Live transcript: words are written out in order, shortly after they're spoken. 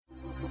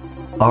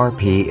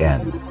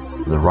RPN,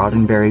 the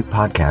Roddenberry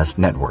Podcast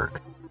Network.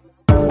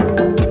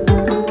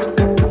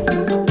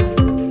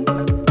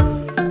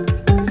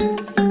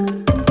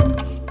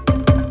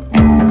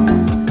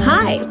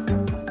 Hi,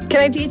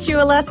 can I teach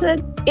you a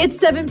lesson? It's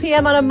 7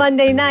 p.m. on a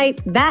Monday night.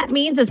 That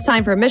means it's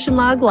time for Mission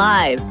Log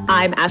Live.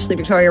 I'm Ashley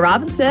Victoria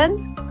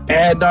Robinson.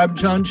 And I'm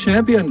John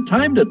Champion.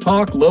 Time to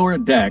talk Lower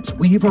Decks.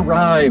 We've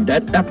arrived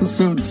at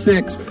episode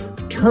 6,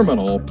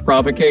 Terminal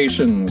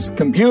Provocations.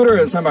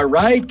 Computers, am I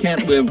right?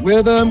 Can't live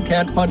with them,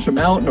 can't punch them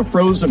out in a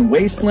frozen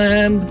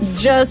wasteland.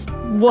 Just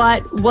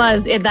what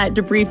was in that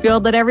debris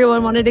field that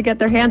everyone wanted to get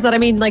their hands on? I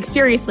mean, like,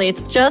 seriously,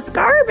 it's just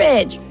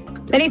garbage.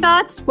 Any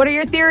thoughts? What are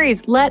your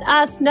theories? Let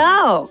us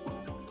know.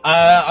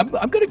 I'm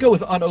going to go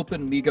with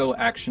unopened Mego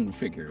action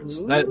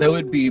figures. That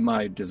would be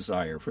my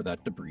desire for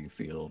that debris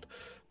field.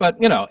 But,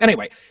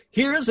 anyway,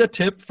 here's a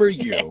tip for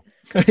you.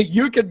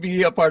 You can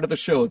be a part of the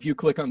show if you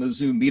click on the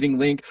Zoom meeting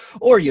link,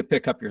 or you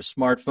pick up your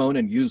smartphone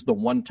and use the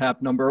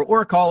one-tap number,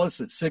 or call us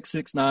at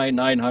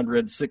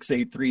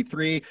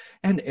 669-900-6833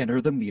 and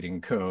enter the meeting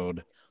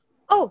code.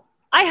 Oh,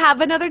 I have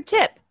another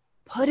tip.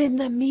 Put in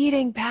the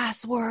meeting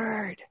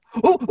password.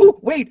 Oh,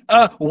 wait,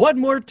 one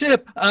more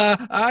tip.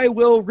 I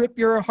will rip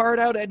your heart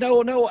out.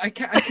 No, I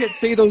can't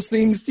say those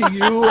things to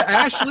you,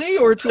 Ashley,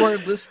 or to our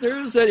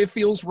listeners. It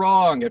feels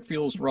wrong.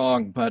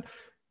 But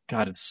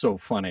God, it's so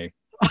funny.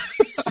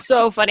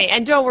 So funny.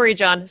 And don't worry,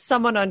 John,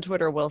 someone on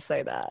Twitter will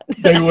say that.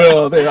 They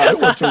will. I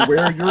want to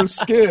wear your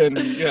skin.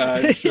 Yeah,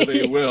 I'm sure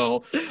they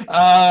will.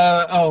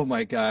 Oh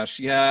my gosh.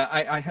 Yeah,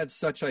 I had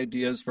such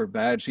ideas for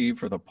Badgie,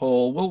 for the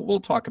poll. We'll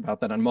talk about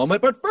that in a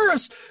moment. But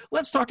first,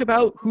 let's talk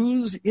about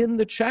who's in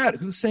the chat,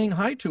 who's saying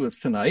hi to us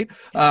tonight.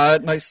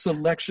 Nice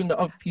selection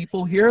of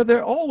people here.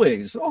 They're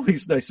always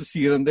nice to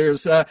see them.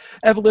 There's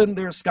Evelyn,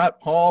 there's Scott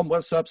Palm.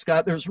 What's up,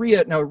 Scott? There's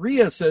Rhea. Now,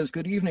 Rhea says,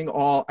 good evening,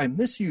 all. I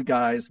miss you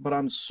guys, but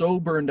I'm so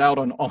burned out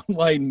on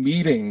online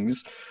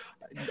meetings.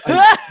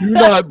 I do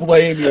not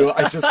blame you.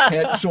 I just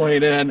can't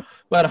join in.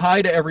 But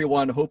hi to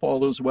everyone. Hope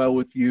all is well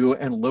with you.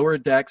 And Lower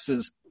Decks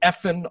is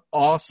effing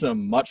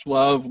awesome. Much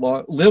love.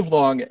 Live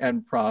long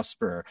and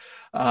prosper.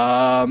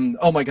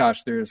 Oh my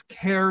gosh. There's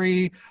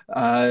Carrie.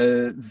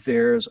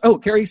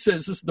 Carrie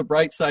says this is the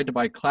bright side to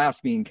my class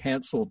being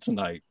canceled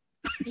tonight.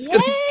 He's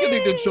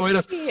getting to join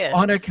us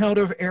on account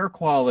of air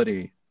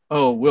quality.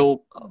 Oh,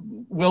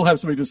 we'll have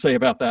something to say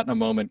about that in a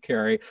moment,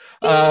 Carrie.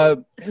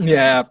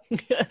 Yeah.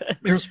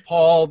 There's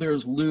Paul,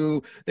 there's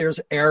Lou, there's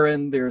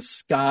Aaron, there's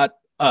Scott,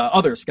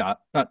 other Scott,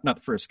 not the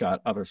first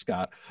Scott, other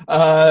Scott.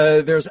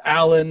 There's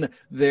Alan,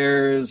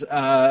 there's,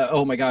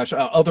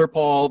 other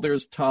Paul,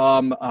 there's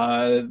Tom,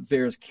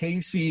 there's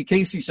Casey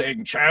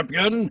saying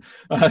champion,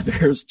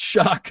 there's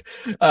Chuck.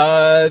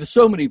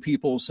 So many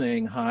people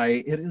saying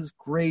hi. It is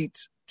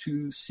great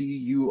to see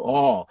you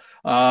all.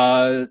 Wait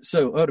a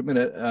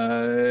minute.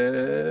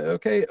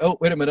 Okay. Oh,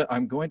 wait a minute.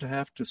 I'm going to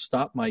have to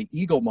stop my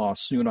Eagle Moss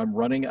soon. I'm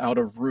running out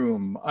of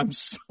room. I'm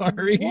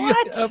sorry,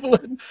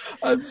 Evelyn.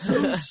 I'm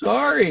so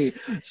sorry.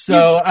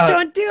 So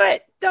don't do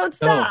it. Don't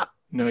stop.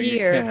 No,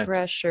 peer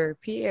pressure.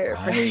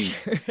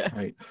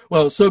 Right.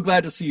 Well, so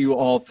glad to see you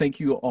all.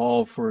 Thank you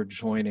all for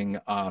joining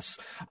us.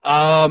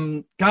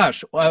 Well,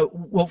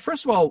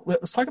 first of all,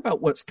 let's talk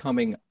about what's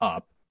coming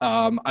up.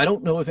 I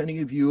don't know if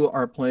any of you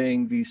are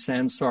playing the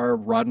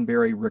Sansar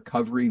Roddenberry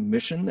Recovery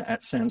Mission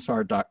at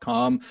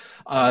sansar.com.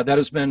 That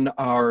has been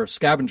our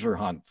scavenger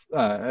hunt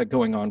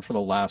going on for the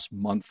last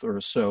month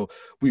or so.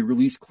 We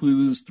release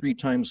clues 3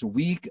 times a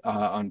week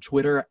on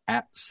Twitter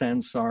at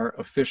Sansar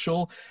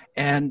Official.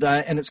 And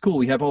it's cool.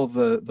 We have all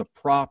the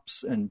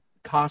props and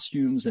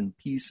costumes and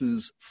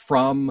pieces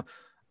from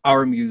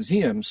our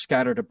museum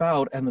scattered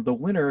about, and the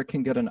winner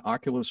can get an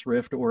Oculus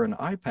Rift or an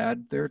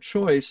iPad, their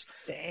choice.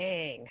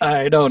 Dang.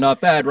 I know,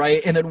 not bad,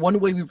 right? And then one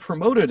way we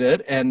promoted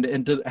it and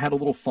had a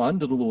little fun,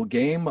 did a little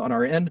game on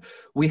our end,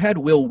 we had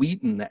Will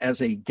Wheaton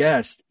as a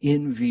guest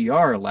in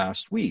VR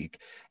last week.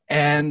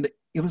 And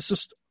it was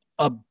just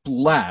a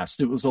blast.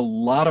 It was a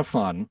lot of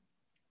fun.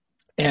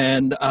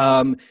 And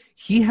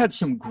he had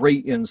some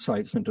great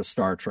insights into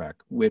Star Trek,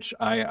 which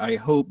I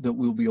hope that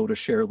we'll be able to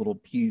share a little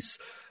piece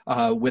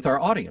with our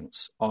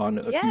audience on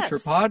a future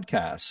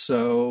podcast.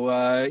 So,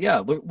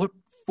 look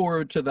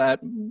forward to that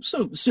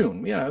so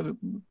soon,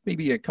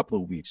 maybe a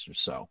couple of weeks or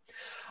so.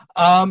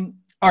 All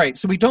right,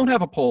 so we don't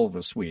have a poll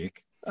this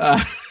week.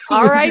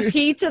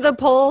 R.I.P. to the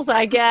polls,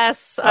 I guess.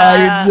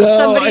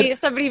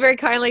 Somebody very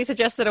kindly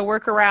suggested a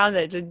workaround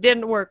that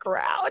didn't work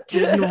out.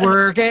 Didn't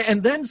work.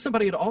 And then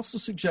somebody had also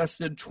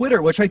suggested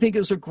Twitter, which I think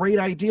is a great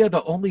idea.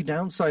 The only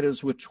downside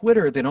is with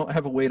Twitter, they don't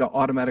have a way to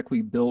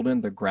automatically build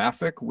in the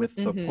graphic with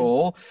the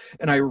poll.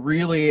 And I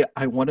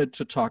wanted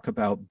to talk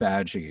about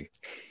Badgie.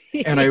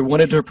 And I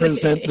wanted to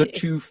present the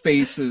two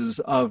faces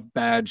of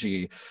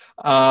Badgie.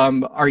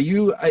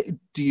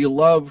 Do you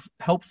love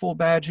helpful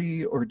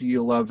Badgie, or do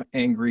you love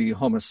angry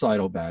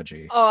homicidal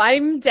Badgie? Oh,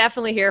 I'm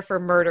definitely here for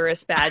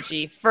murderous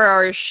Badgie,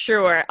 for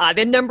sure.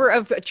 The number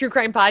of true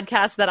crime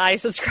podcasts that I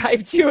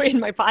subscribe to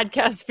in my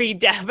podcast feed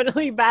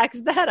definitely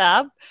backs that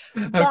up.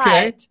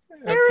 Okay.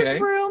 But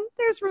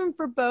there's room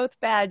for both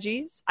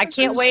Badgies. I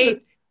can't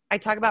wait I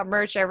talk about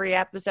merch every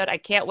episode. I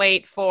can't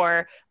wait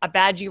for a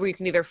Badgie where you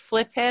can either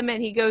flip him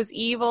and he goes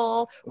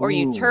evil, or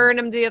you turn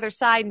him to the other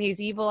side and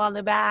he's evil on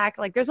the back.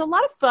 Like, there's a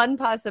lot of fun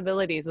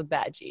possibilities with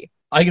Badgie.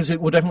 I guess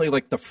it would definitely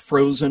like the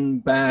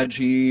frozen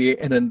Badgie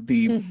and then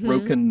the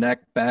broken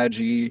neck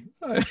Badgie.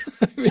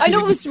 I know,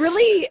 it was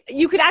really,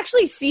 you could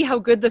actually see how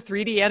good the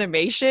 3D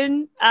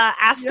animation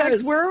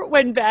aspects were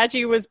when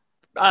Badgie was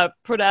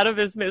put out of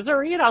his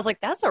misery, and I was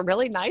like, that's a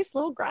really nice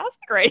little graphic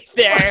right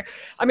there.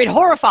 I mean,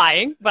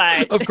 horrifying,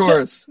 but of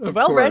course,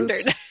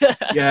 rendered.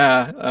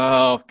 Yeah.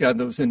 Oh God,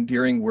 those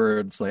endearing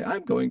words like,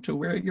 I'm going to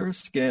wear your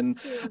skin.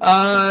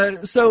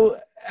 So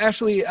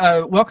Ashley,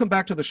 welcome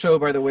back to the show,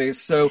 by the way.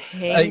 So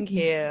thank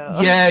you.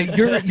 Yeah,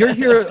 you're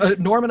here.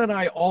 Norman and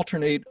I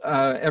alternate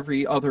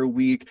every other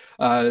week,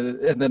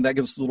 and then that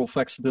gives us a little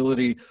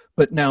flexibility.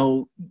 But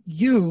now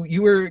you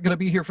were going to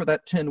be here for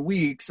that 10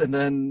 weeks, and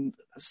then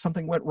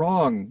something went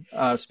wrong.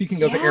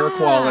 Speaking of air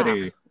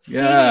quality.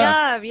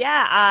 I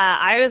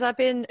was up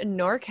in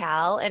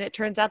NorCal, and it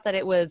turns out that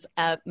it was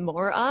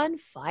more on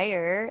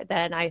fire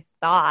than I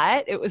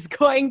thought it was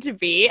going to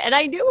be. And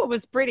I knew it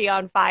was pretty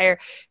on fire.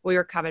 We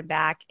were coming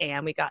back,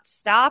 and we got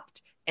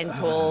stopped and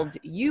told,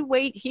 you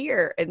wait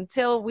here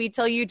until we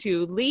tell you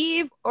to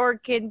leave or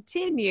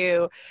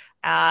continue.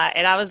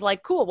 And I was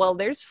like, cool, well,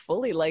 there's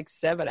fully like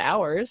 7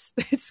 hours.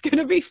 It's going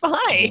to be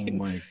fine.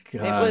 Oh my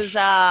gosh. It was,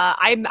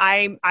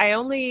 I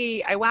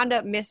wound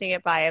up missing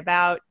it by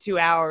about 2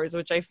 hours,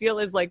 which I feel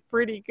is like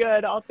pretty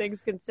good, all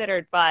things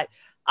considered. But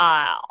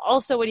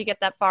also when you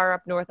get that far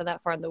up north and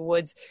that far in the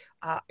woods,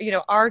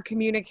 our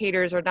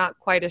communicators are not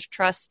quite as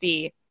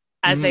trusty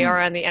as they are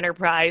on the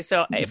Enterprise.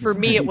 So for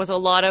me, it was a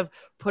lot of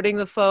putting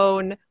the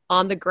phone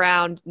on the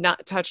ground,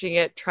 not touching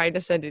it, trying to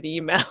send an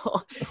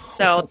email.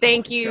 So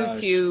thank you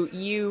to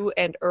you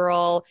and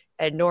Earl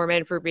and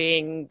Norman for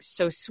being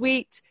so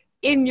sweet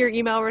in your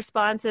email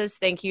responses.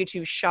 Thank you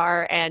to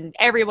Shar and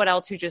everyone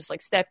else who just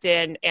like stepped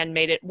in and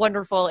made it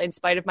wonderful in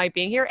spite of my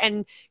being here.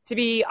 And to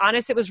be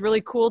honest, it was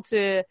really cool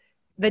to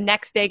the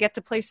next day get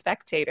to play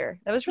spectator.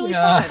 That was really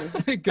fun.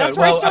 That's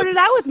where I started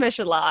out with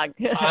Mission Log.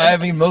 I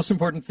mean, most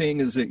important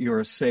thing is that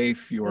you're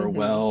safe, you're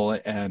well,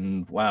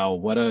 and wow,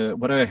 what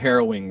a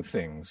harrowing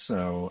thing.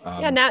 So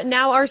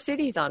now our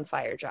city's on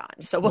fire, John.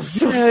 So we'll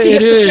see if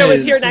the show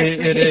is here next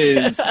week. It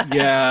is.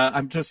 Yeah,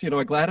 I'm just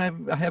glad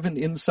I have an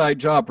inside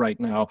job right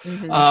now.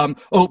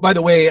 By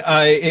the way,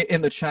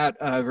 in the chat,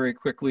 very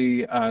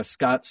quickly,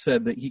 Scott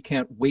said that he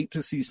can't wait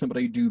to see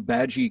somebody do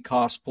Badgie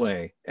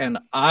cosplay, and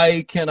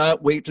I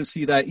cannot wait to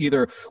see that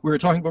either. We were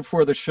talking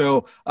before the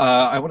show.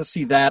 I want to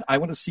see that. I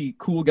want to see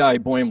Cool Guy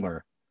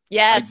Boimler.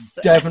 Yes.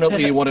 I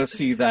definitely want to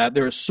see that.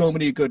 There are so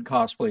many good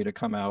cosplay to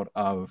come out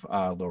of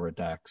Lower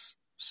Decks.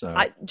 So,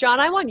 John,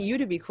 I want you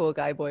to be Cool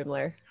Guy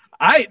Boimler.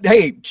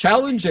 Hey,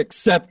 challenge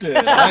accepted.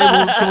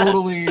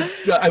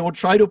 I will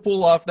try to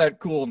pull off that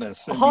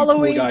coolness.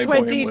 Halloween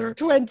 2021?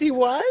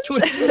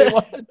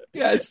 2021.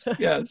 Yes.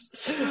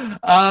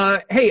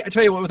 Hey, I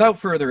tell you what, without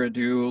further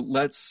ado,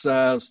 let's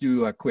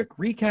do a quick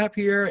recap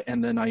here.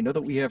 And then I know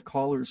that we have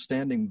callers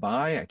standing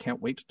by. I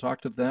can't wait to talk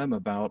to them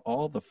about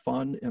all the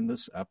fun in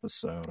this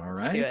episode. All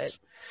right. Let's do it.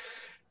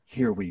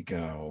 Here we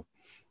go.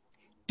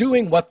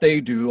 Doing what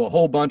they do, a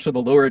whole bunch of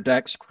the Lower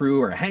Decks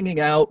crew are hanging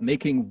out,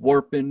 making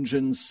warp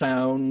engine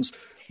sounds,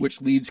 which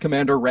leads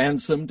Commander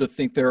Ransom to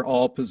think they're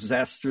all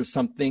possessed or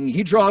something.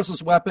 He draws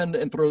his weapon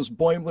and throws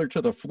Boimler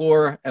to the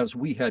floor as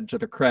we head to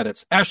the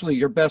credits. Ashley,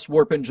 your best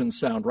warp engine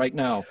sound right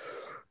now.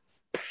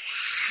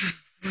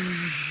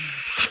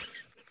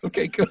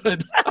 Okay,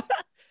 good.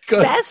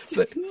 Good. Best?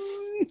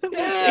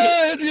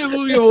 Yeah,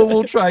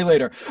 we'll try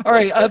later. All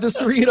right, the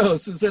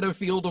Cerritos is in a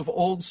field of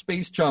old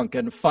space junk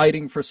and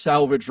fighting for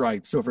salvage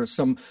rights over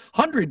some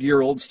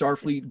 100-year-old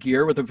Starfleet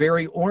gear with a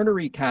very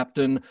ornery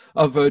captain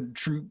of a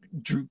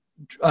Drukmani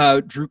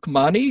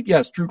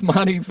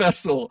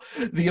vessel.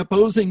 The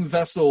opposing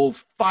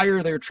vessels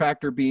fire their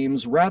tractor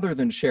beams rather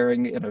than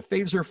sharing in a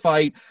phaser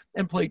fight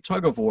and play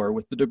tug-of-war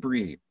with the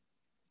debris.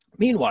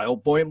 Meanwhile,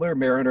 Boimler,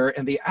 Mariner,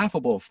 and the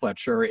affable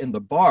Fletcher are in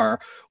the bar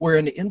where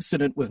an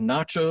incident with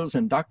Nachos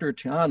and Dr.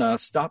 Tiana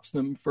stops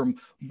them from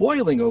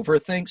boiling over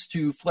thanks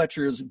to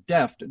Fletcher's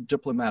deft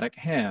diplomatic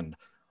hand.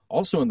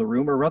 Also in the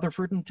room are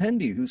Rutherford and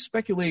Tendi, who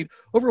speculate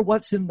over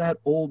what's in that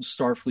old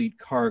Starfleet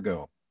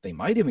cargo. They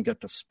might even get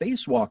to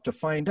spacewalk to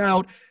find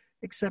out,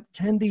 except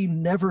Tendi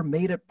never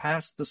made it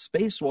past the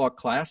spacewalk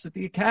class at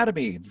the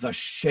Academy. The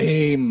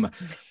shame!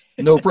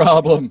 No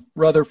problem.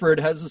 Rutherford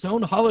has his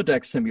own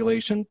holodeck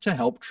simulation to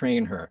help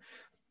train her.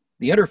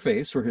 The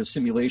interface for his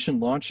simulation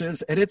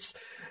launches, and it's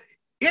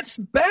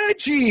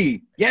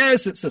Badgie!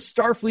 Yes, it's a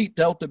Starfleet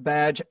Delta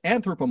badge,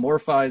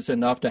 anthropomorphized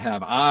enough to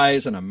have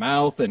eyes and a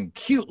mouth and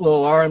cute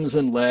little arms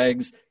and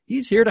legs.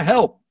 He's here to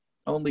help.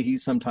 Only he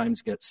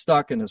sometimes gets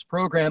stuck in his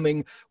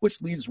programming, which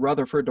leads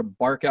Rutherford to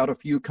bark out a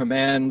few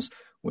commands.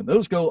 When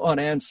those go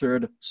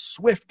unanswered,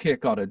 Swift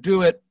Kick ought to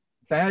do it.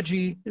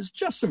 Badgie is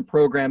just some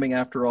programming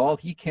after all.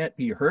 He can't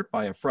be hurt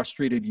by a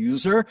frustrated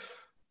user.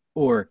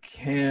 Or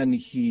can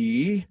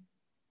he?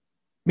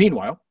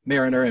 Meanwhile,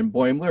 Mariner and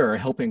Boimler are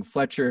helping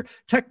Fletcher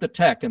tech the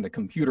tech in the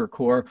computer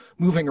core,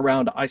 moving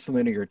around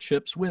isolinear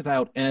chips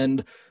without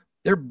end.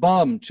 They're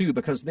bummed, too,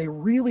 because they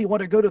really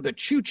want to go to the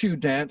choo-choo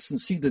dance and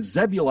see the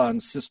Zebulon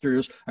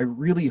sisters. I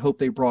really hope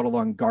they brought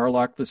along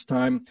Garlock this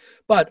time.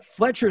 But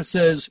Fletcher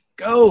says,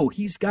 go,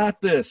 he's got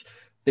this.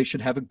 They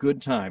should have a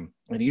good time,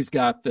 and he's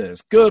got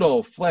this. Good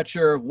old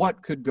Fletcher,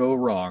 what could go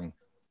wrong?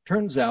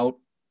 Turns out,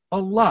 a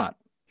lot.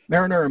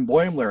 Mariner and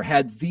Boimler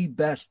had the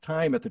best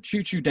time at the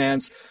choo-choo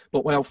dance,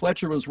 but while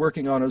Fletcher was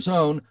working on his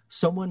own,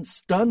 someone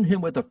stunned him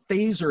with a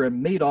phaser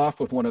and made off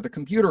with one of the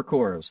computer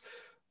cores.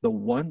 The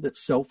one that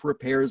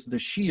self-repairs the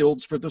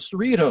shields for the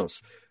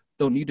Cerritos.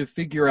 They'll need to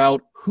figure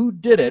out who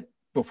did it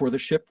before the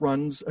ship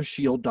runs a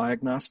shield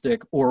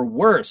diagnostic, or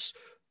worse,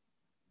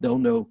 they'll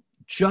know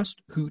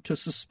just who to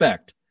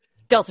suspect.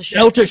 Delta Shift.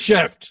 Delta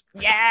Shift.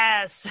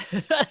 Yes.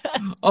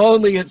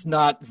 Only it's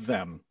not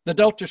them. The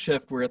Delta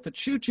Shift were at the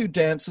choo-choo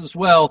dance as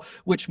well,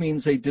 which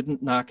means they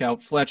didn't knock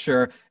out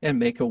Fletcher and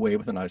make away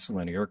with an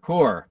isolinear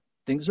core.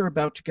 Things are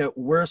about to get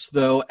worse,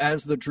 though,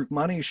 as the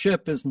Drukmani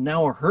ship is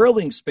now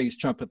hurling space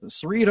jump at the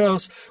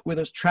Cerritos. With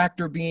its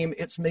tractor beam,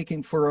 it's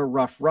making for a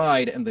rough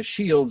ride, and the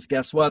shields,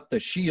 guess what? The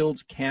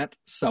shields can't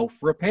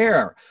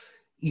self-repair.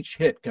 Each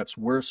hit gets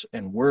worse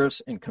and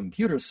worse, and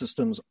computer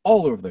systems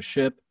all over the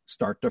ship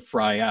start to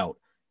fry out,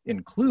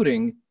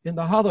 including in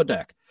the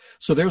holodeck.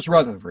 So there's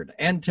Rutherford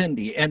and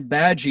Tendi and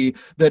Badgie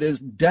that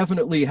is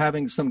definitely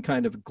having some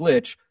kind of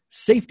glitch.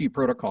 Safety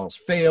protocols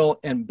fail,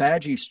 and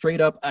Badgie straight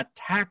up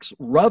attacks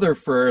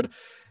Rutherford.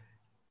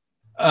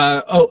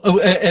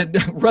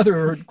 And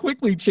Rutherford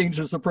quickly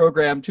changes the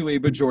program to a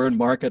Bajoran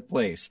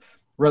marketplace.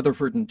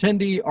 Rutherford and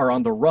Tendi are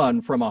on the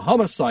run from a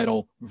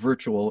homicidal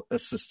virtual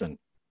assistant.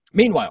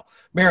 Meanwhile,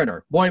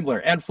 Mariner,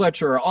 Boimler, and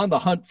Fletcher are on the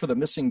hunt for the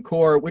missing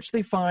core, which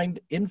they find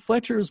in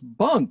Fletcher's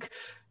bunk.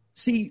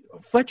 See,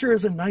 Fletcher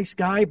is a nice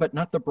guy, but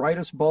not the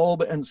brightest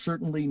bulb, and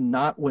certainly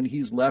not when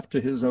he's left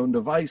to his own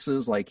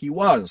devices like he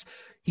was.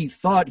 He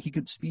thought he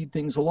could speed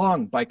things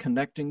along by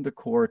connecting the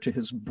core to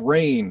his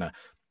brain,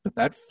 but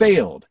that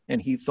failed,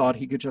 and he thought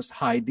he could just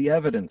hide the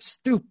evidence.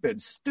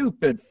 Stupid,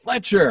 stupid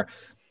Fletcher!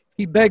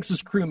 He begs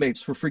his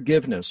crewmates for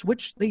forgiveness,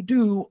 which they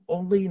do,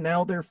 only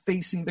now they're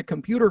facing the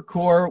computer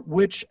core,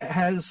 which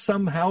has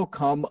somehow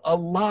come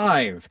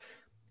alive.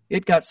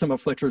 It got some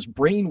of Fletcher's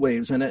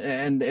brainwaves in it,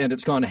 and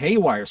it's gone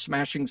haywire,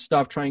 smashing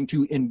stuff, trying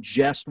to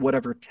ingest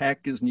whatever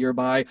tech is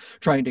nearby,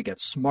 trying to get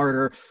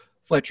smarter.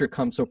 Fletcher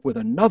comes up with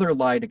another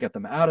lie to get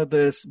them out of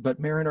this, but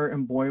Mariner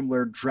and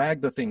Boimler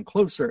drag the thing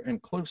closer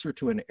and closer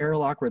to an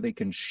airlock where they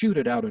can shoot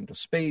it out into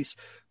space.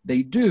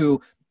 They do,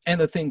 and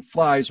the thing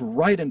flies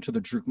right into the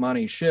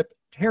Drukmani ship,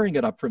 tearing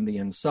it up from the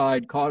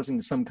inside,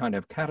 causing some kind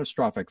of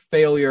catastrophic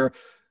failure.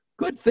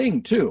 Good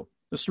thing, too.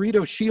 The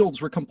Cerritos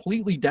shields were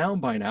completely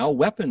down by now,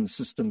 weapon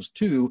systems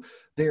too.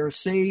 They are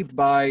saved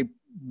by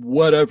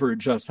whatever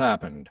just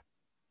happened.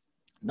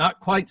 Not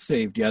quite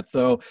saved yet,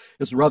 though,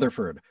 is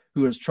Rutherford,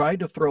 who has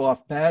tried to throw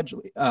off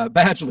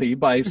Badgley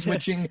by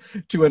switching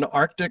to an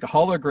Arctic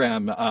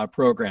hologram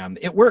program.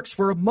 It works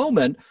for a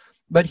moment,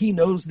 but he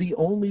knows the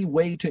only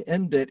way to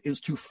end it is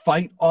to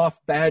fight off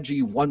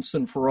Badgie once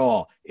and for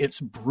all. It's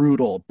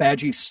brutal.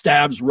 Badgie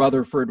stabs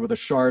Rutherford with a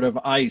shard of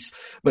ice,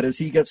 but as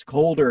he gets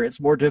colder,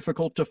 it's more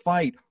difficult to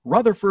fight.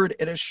 Rutherford,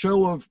 in a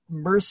show of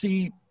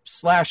mercy /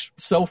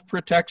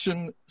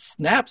 self-protection,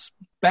 snaps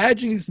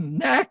Badgie's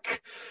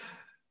neck.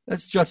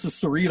 That's just as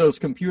Cerritos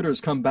computers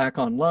come back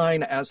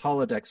online as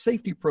holodeck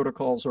safety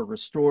protocols are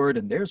restored,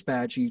 and there's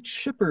Badgie,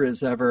 chipper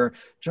as ever,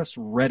 just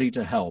ready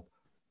to help.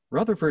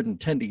 Rutherford and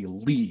Tendi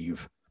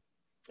leave.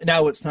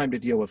 Now it's time to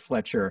deal with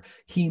Fletcher.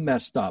 He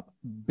messed up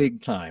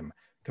big time.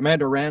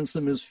 Commander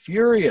Ransom is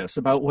furious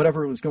about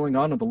whatever was going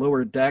on the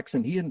lower decks,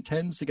 and he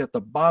intends to get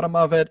the bottom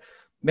of it.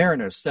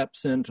 Mariner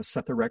steps in to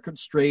set the record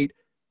straight,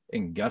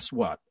 and guess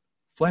what?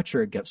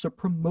 Fletcher gets a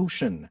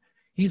promotion.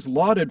 He's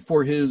lauded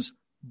for his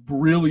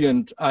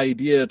brilliant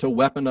idea to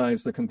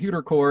weaponize the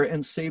computer core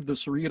and save the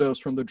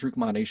Cerritos from the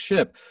Drukmani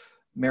ship.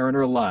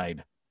 Mariner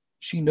lied.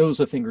 She knows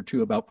a thing or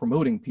two about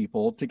promoting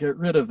people to get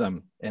rid of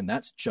them, and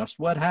that's just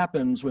what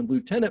happens when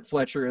Lieutenant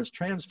Fletcher is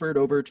transferred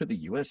over to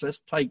the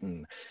USS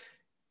Titan.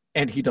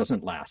 And he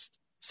doesn't last.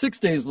 6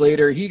 days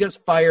later, he gets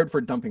fired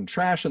for dumping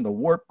trash in the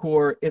warp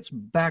core. It's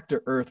back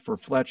to Earth for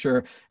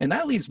Fletcher, and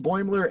that leaves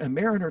Boimler and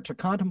Mariner to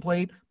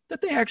contemplate that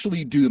they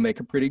actually do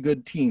make a pretty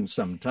good team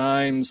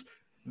sometimes.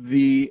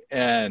 The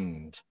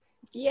end.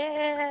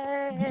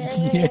 Yay!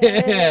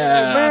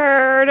 Yeah.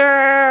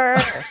 Murder!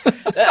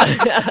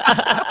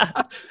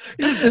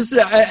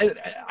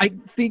 I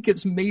think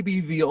it's maybe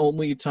the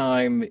only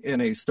time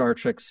in a Star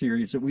Trek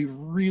series that we've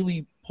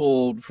really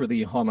pulled for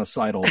the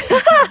homicidal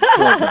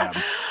program.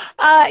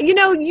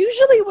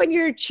 Usually when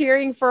you're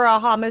cheering for a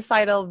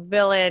homicidal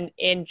villain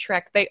in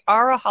Trek, they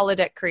are a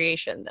holodeck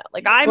creation, though.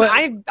 Like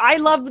I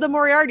love the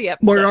Moriarty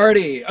episodes.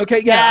 Moriarty,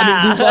 okay,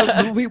 yeah.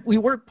 I mean, we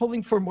weren't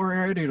pulling for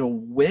Moriarty to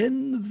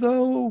win,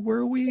 though,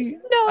 were we?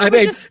 No,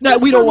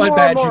 we don't want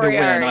Badgie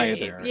Moriarty.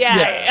 to win either.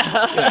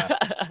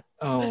 Yeah.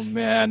 Oh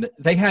man,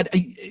 they had,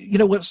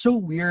 what's so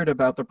weird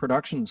about the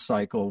production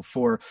cycle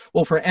for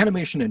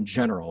animation in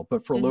general,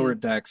 but for Lower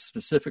Decks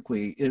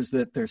specifically, is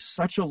that there's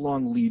such a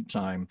long lead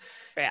time,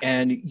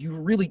 and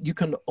you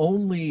can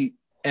only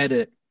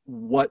edit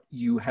what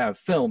you have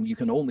filmed. You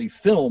can only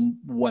film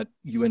what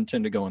you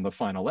intend to go in the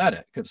final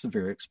edit, because it's a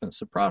very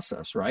expensive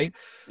process, right?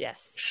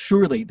 Yes.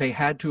 Surely they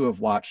had to have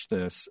watched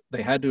this.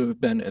 They had to have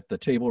been at the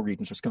table read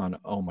and just gone,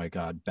 oh my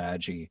God,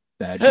 Badgie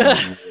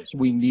rules.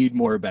 We need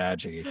more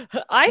Badgie.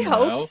 I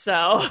hope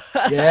so.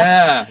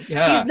 Yeah.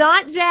 He's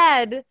not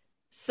dead,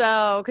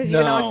 so because you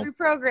can always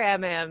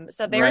reprogram him.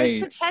 So there is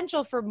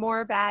potential for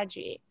more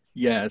Badgie.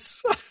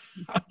 Yes.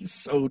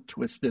 So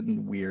twisted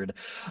and weird.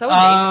 So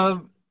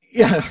amazing.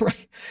 Yeah,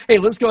 right. Hey,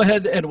 let's go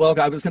ahead and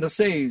welcome. I was going to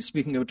say,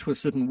 speaking of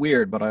twisted and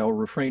weird, but I'll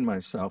refrain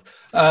myself.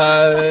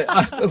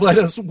 Let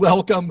us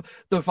welcome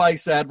the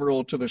Vice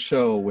Admiral to the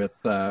show with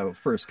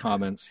first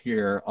comments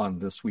here on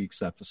this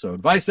week's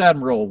episode. Vice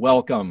Admiral,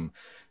 welcome.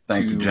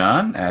 Thank you,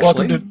 John.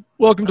 Ashley.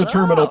 Welcome to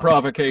Terminal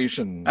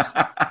Provocations.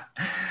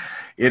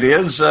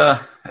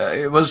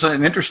 It was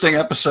an interesting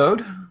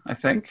episode, I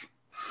think.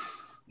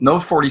 No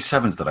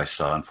 47s that I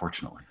saw,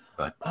 unfortunately.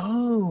 But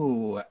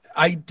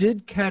I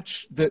did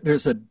catch that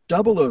there's a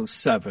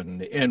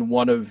 007 in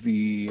one of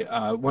the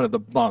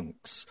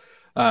bunks.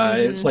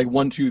 It's like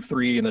 1, 2,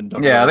 3, and then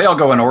 007. Yeah, they all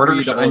go in order.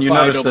 And you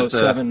notice that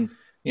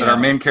that our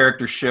main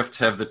character shifts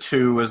have the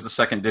 2 as the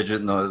second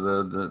digit, and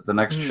the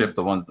next shift,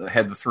 the one that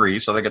had the 3.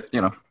 So they get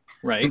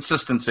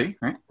consistency,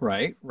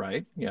 right?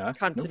 Right. Yeah.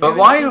 But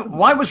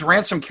why was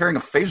Ransom carrying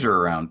a phaser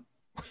around?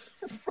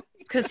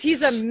 Because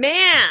he's a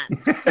man.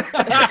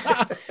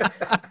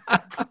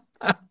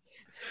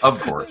 Of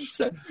course.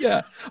 So,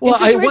 yeah. Well,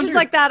 in situations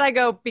like that, I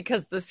go,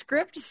 because the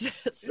script says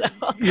so.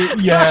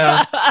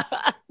 Yeah.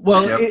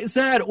 Well, it's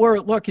that, or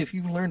look, if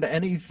you've learned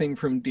anything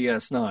from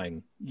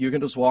DS9, you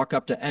can just walk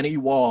up to any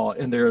wall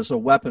and there's a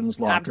weapons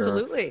locker.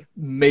 Absolutely.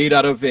 Made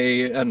out of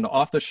an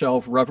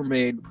off-the-shelf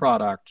Rubbermaid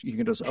product. You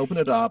can just open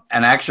it up.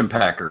 An action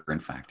packer, in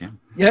fact, yeah.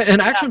 Yeah,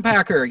 an action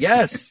packer.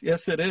 Yes,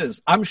 it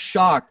is. I'm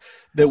shocked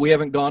that we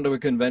haven't gone to a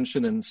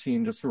convention and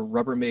seen just a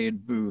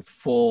Rubbermaid booth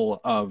full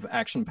of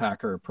action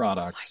packer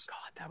products. Oh my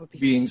God, that would be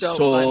being so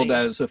sold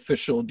funny. as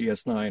official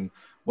DS9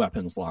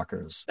 weapons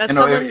lockers.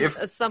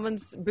 That's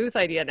someone's booth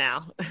idea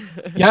now.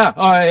 Yeah,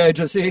 I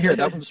just see it here.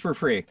 That one's for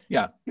free.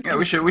 Yeah. Yeah,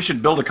 we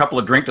should build a couple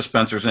of drink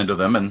dispensers into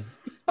them, and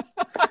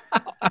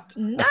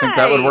Nice. I think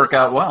that would work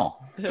out well.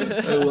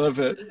 I love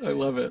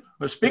it.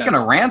 But speaking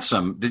of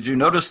Ransom, did you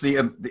notice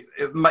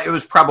it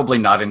was probably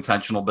not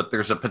intentional, but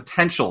there's a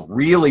potential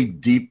really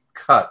deep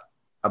cut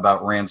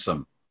about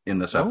Ransom in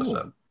this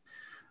episode.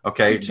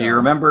 Okay, do you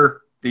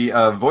remember the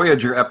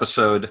Voyager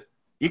episode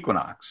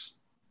Equinox?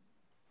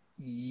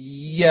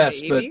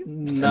 Yes, Maybe. but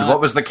not... And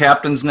what was the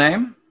captain's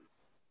name?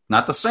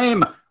 Not the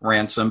same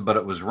Ransom, but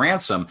it was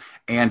Ransom.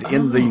 And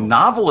in the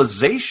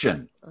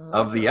novelization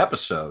of the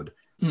episode,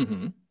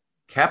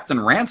 Captain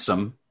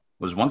Ransom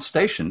was once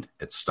stationed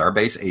at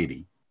Starbase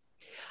 80.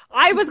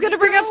 I was going to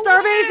bring up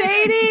Starbase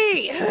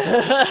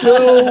 80.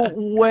 No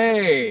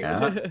way.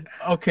 Yeah.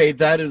 Okay,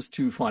 that is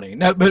too funny.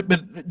 Now,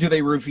 but do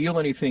they reveal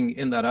anything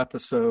in that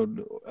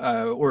episode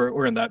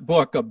or in that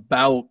book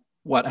about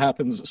what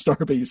happens at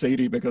Starbase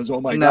 80? Because,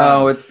 oh my God.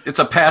 No, it's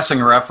a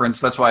passing reference.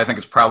 That's why I think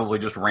it's probably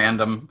just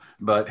random.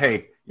 But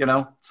hey,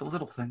 it's a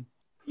little thing.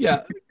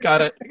 Yeah,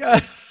 got it.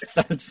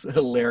 That's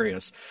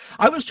hilarious.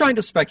 I was trying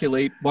to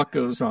speculate what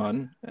goes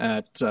on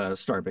at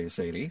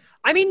Starbase 80.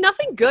 I mean,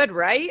 nothing good,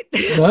 right?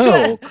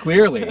 No,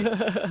 clearly.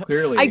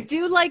 I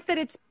do like that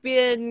it's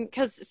been,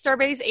 because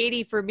Starbase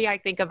 80 for me, I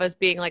think of as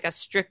being like a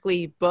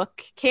strictly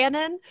book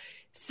canon.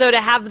 So to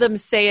have them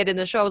say it in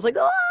the show, I was like,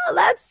 oh,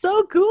 that's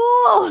so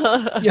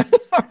cool. Yeah,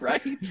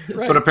 right.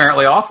 But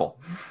apparently awful.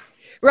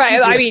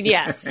 Right. I mean,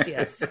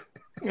 yes.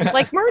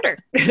 Like murder.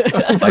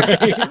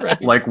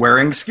 Like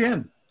wearing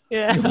skin.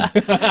 Yeah.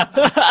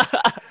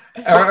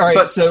 All right.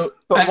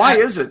 But why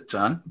is it,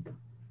 John?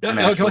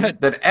 No, go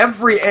ahead. That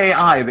every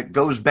AI that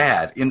goes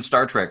bad in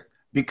Star Trek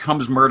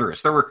becomes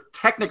murderous? There were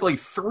technically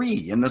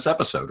 3 in this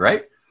episode,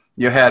 right?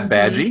 You had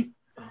Badgie.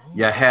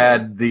 You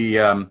had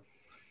the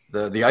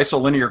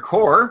isolinear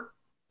core.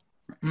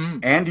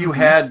 And you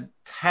had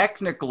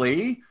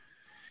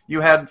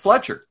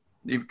Fletcher.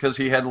 Because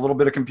he had a little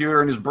bit of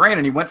computer in his brain,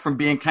 and he went from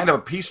being kind of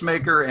a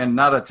peacemaker and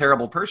not a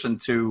terrible person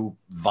to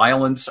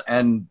violence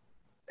and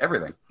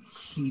everything.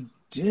 He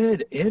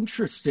did.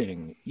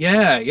 Interesting.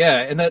 Yeah.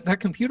 And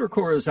that computer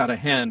core is out of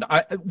hand.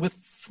 With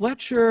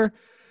Fletcher,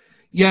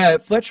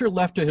 Fletcher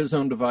left to his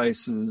own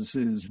devices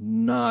is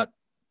not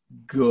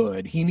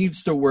good. He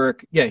needs to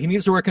work. Yeah, he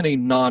needs to work in a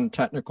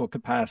non-technical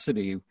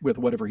capacity with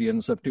whatever he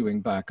ends up doing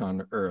back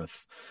on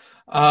Earth.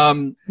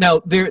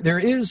 Now,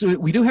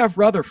 we do have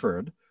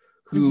Rutherford,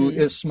 who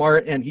is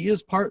smart, and he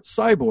is part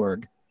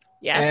cyborg.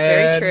 Yes,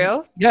 very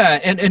true. Yeah,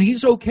 and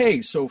he's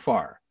okay so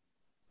far.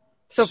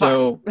 So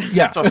far.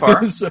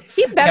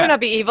 He better not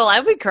be evil.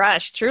 I'd be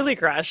crushed, truly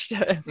crushed.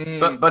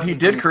 But he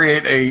did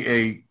create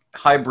a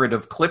hybrid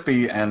of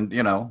Clippy and,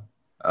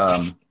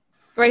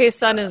 Right, his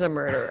son is a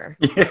murderer.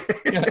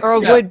 Yeah. Or a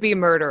would-be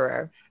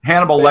murderer.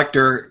 Hannibal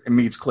Lecter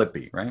meets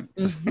Clippy, right?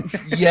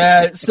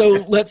 Yeah,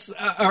 so let's,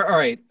 all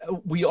right,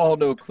 we all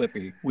know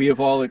Clippy. We have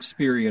all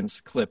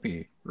experienced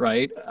Clippy,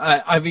 right?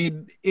 I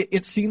mean,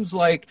 it seems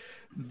like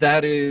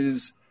that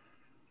is,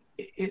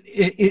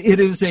 it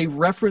is a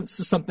reference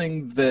to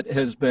something that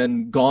has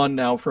been gone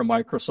now from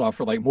Microsoft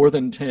for like more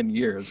than 10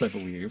 years, I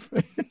believe.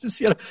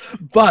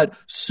 But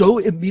so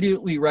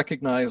immediately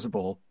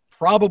recognizable,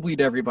 probably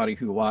to everybody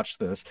who watched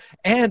this.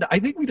 And I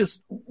think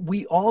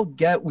we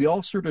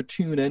all sort of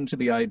tune into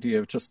the idea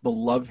of just the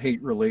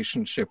love-hate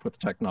relationship with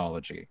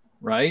technology,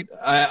 right?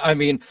 I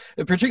mean,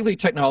 particularly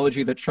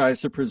technology that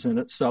tries to present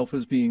itself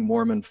as being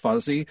warm and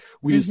fuzzy,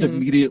 we just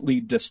immediately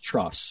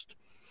distrust.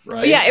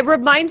 Right? Yeah, it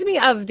reminds me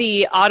of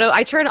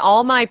I turn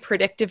all my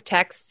predictive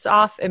texts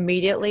off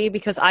immediately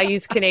because I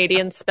use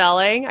Canadian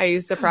spelling. I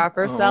use the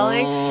proper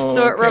spelling.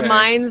 So it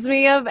reminds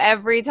me of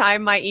every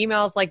time my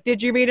email's like,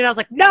 did you mean it? I was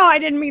like, no, I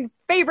didn't mean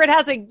favorite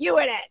has a U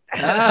in it.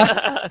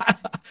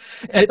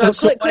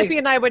 So Clippy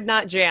and I would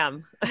not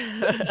jam.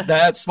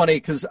 That's funny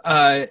because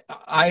I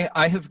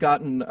have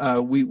gotten,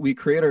 we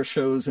create our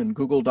shows in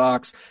Google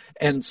Docs,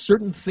 and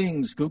certain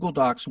things Google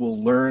Docs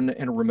will learn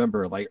and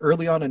remember. Like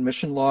early on in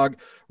Mission Log,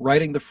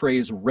 writing the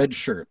phrase red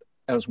shirt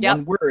as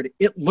one word,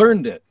 it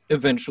learned it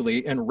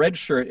eventually, and red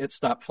shirt, it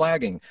stopped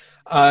flagging.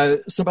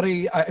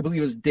 Somebody, I believe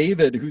it was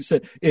David, who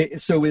said,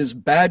 so is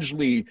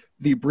Badgley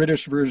the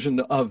British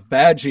version of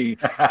Badgie?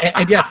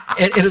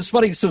 And it's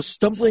funny, so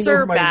stumbling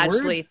Sir over my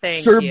Badgley,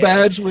 words. Sir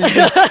Badgley.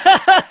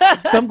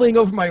 Stumbling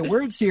over my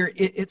words here,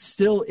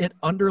 it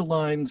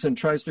underlines and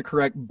tries to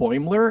correct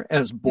Boimler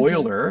as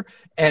boiler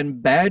and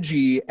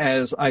Badgie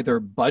as either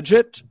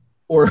budget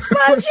or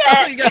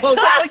something else.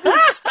 I'm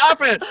like,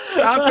 stop it.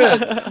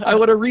 I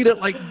want to read it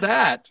like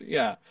that.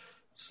 Yeah.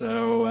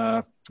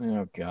 So,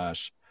 oh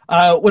gosh.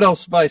 What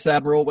else, Vice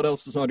Admiral? What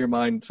else is on your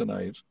mind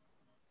tonight?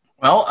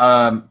 Well,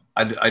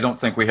 I don't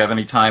think we have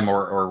any time,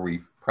 or we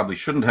probably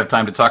shouldn't have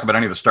time to talk about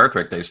any of the Star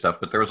Trek Day stuff.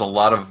 But there was a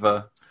lot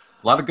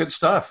of good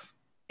stuff.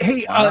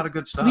 Hey, a lot of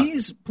good stuff.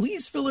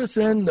 Please fill us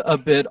in a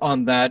bit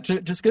on that.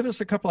 Just give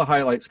us a couple of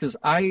highlights, because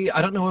I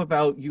don't know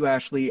about you,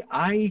 Ashley.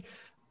 I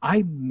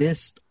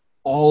missed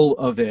all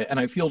of it, and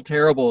I feel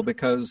terrible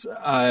because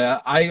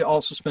I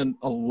also spent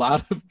a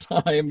lot of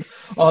time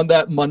on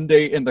that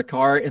Monday in the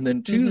car, and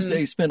then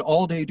Tuesday spent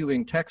all day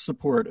doing tech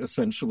support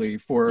essentially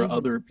for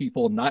other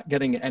people, not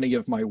getting any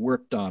of my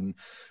work done.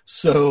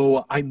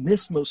 So I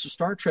missed most of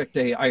Star Trek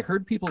Day. I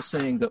heard people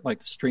saying that like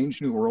the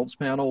Strange New Worlds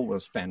panel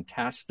was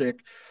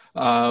fantastic.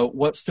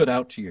 What stood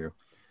out to you?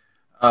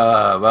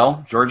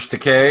 Well, George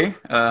Takei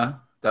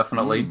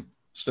definitely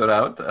stood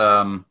out.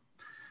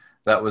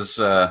 That was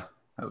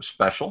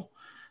special.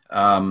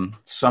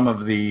 Some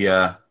of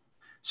the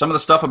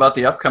stuff about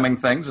the upcoming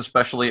things,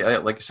 especially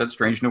like you said,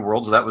 Strange New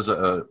Worlds, that was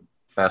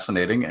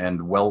fascinating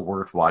and well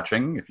worth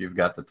watching if you've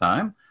got the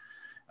time.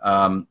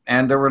 And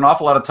there were an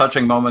awful lot of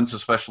touching moments,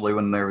 especially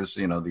when there was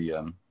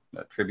the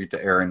tribute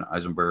to Aaron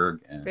Eisenberg,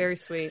 and very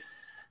sweet.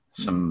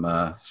 Some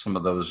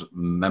of those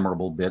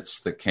memorable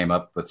bits that came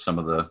up with some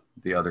of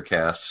the other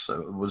casts.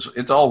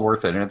 It's all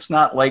worth it, and it's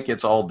not like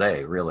it's all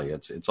day, really.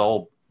 It's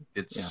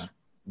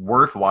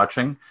worth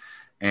watching.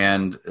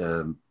 And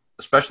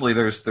especially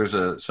there's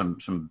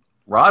some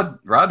Rod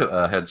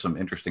had some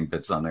interesting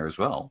bits on there as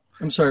well.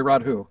 I'm sorry,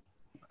 Rod who?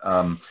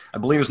 I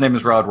believe his name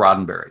is Rod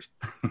Roddenberry.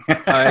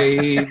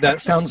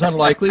 That sounds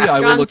unlikely.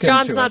 I will look into it.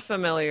 John's not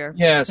familiar.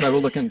 Yes, I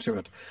will look into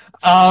it.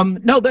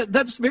 No,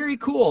 that's very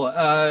cool.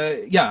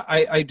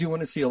 I do want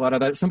to see a lot of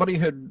that. Somebody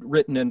had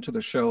written into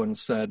the show and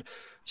said,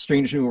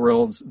 Strange New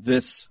Worlds,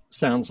 this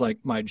sounds like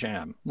my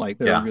jam. Like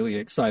they're really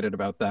excited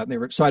about that. And they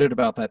were excited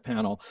about that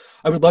panel.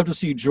 I would love to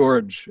see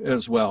George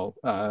as well,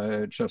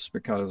 just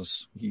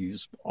because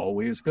he's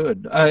always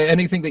good.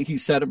 Anything that he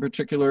said in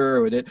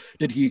particular, or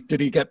did he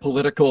get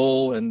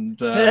political and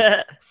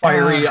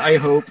fiery? I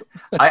hope.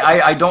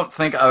 I don't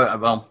think.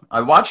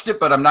 I watched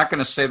it, but I'm not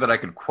going to say that I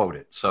could quote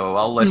it. So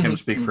I'll let him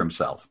speak for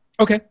himself.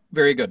 Okay,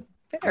 very good.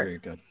 Fair. Very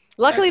good.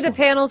 Luckily, Excellent.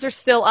 The panels are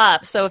still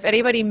up, so if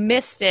anybody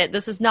missed it,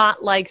 this is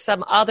not like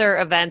some other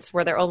events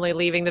where they're only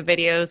leaving the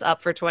videos up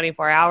for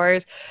 24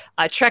 hours.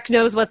 Trek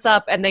knows what's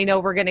up, and they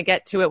know we're going to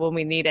get to it when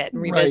we need it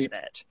and revisit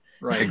it.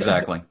 Right.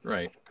 Exactly.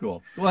 Right.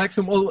 Cool. Well,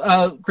 excellent.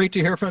 Well, great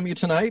to hear from you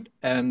tonight,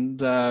 and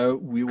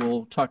we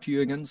will talk to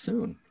you again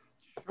soon.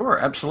 Sure,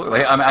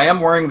 absolutely. I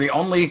am wearing the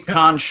only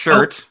con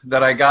shirt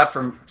that I got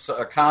from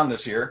a con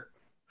this year.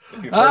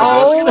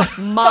 Oh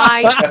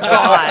my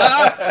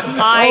God.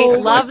 I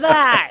love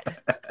that.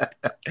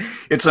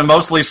 It's a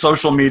mostly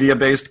social media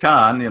based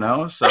con,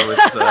 so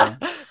it's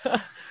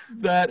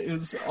that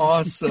is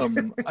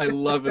awesome. I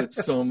love it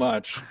so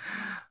much.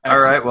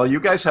 Excellent. All right. Well, you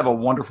guys have a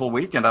wonderful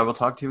week, and I will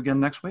talk to you again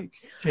next week.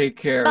 Take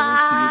care. Bye. We'll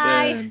see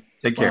you then.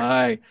 Take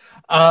care.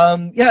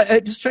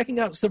 Bye. Just checking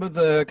out some of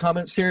the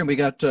comments here, and we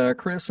got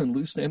Chris and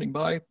Lou standing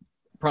by.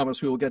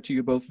 Promise we will get to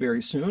you both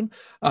very soon.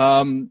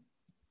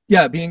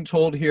 Yeah, being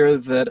told here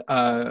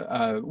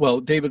that, well,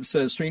 David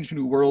says Strange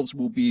New Worlds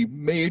will be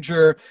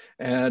major,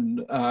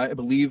 and I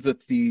believe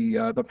that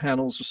the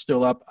panels are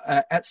still up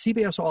at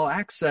CBS All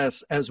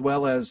Access as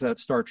well as at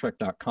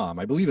StarTrek.com.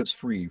 I believe it's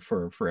free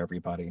for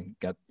everybody.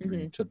 Get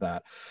through to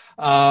that.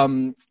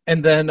 And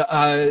then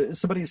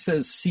somebody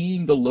says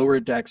seeing the Lower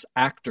Decks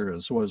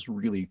actors was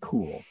really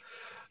cool.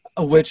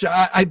 Which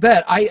I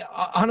bet.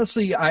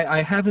 Honestly,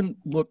 I haven't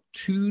looked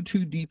too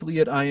deeply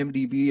at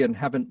IMDb and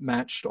haven't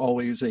matched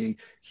always a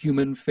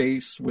human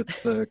face with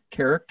the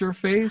character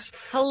face.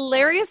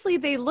 Hilariously,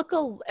 they look,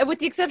 with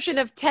the exception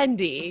of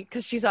Tendi,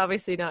 because she's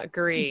obviously not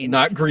green.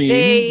 Not green,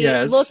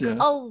 they look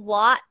a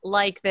lot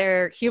like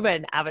their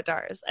human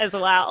avatars as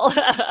well.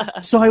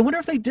 So I wonder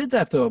if they did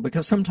that, though,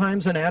 because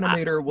sometimes an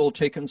animator will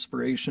take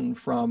inspiration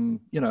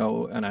from,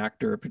 an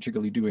actor,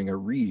 particularly doing a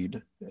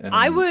read. And...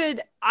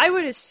 I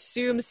would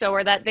assume so,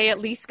 or that they at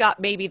least got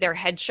maybe their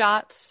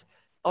headshots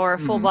or a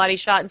full body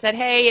shot and said,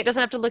 hey, it doesn't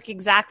have to look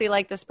exactly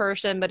like this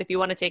person, but if you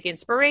want to take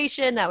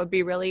inspiration, that would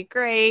be really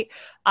great.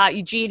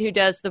 Eugene, who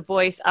does the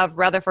voice of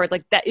Rutherford,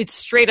 like that, it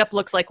straight up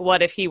looks like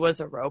what if he was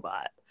a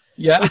robot.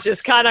 Yeah, which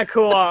is kind of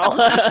cool.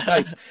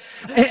 Nice.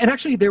 And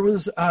actually, there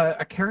was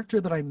a character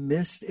that I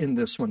missed in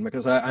this one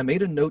because I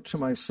made a note to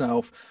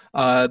myself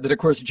that, of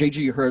course,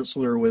 J.G.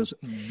 Hertzler was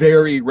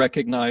very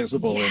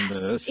recognizable in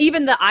this.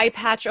 Even the eye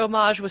patch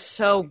homage was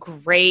so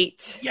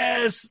great.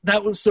 Yes,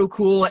 that was so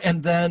cool.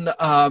 And then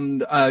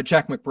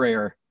Jack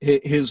McBrayer,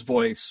 his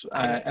voice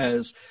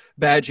as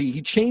Badgie,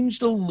 he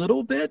changed a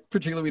little bit,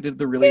 particularly we did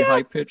the really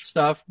high-pitched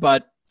stuff,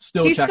 but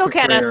he's Jack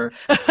McBrayer.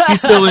 He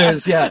still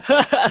is,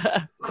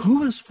 yeah.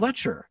 Who is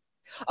Fletcher?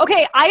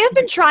 Okay, I have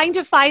been trying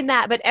to find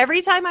that, but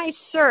every time I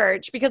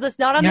search, because it's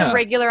not on the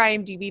regular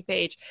IMDb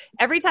page,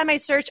 every time I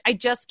search, I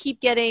just keep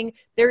getting,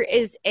 there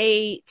is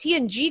a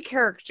TNG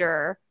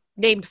character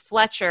named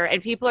Fletcher,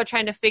 and people are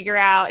trying to figure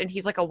out, and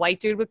he's like a white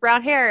dude with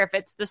brown hair, if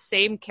it's the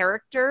same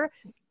character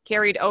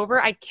carried over.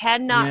 I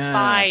cannot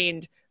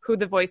find who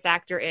the voice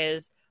actor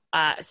is.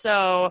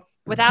 So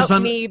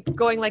without me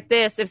going like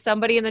this, if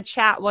somebody in the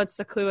chat wants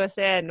to clue us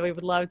in, we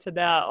would love to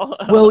know.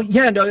 Well,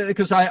 no,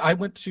 because I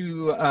went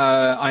to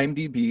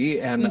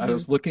IMDb and I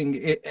was looking,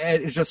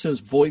 it just says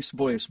voice,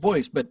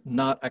 but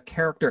not a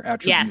character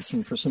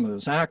attribution for some of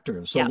those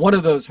actors. So one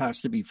of those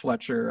has to be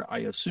Fletcher, I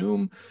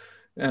assume.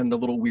 And a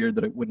little weird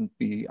that it wouldn't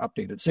be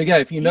updated. So yeah,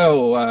 if you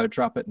know,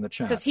 drop it in the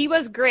chat. Because he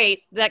was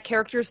great. That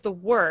character's the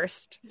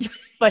worst,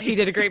 but he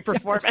did a great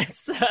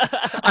performance.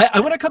 I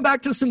want to come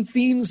back to some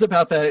themes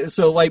about that.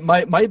 So like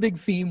my big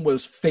theme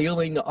was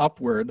failing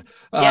upward,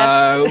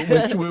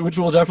 which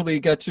we'll definitely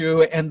get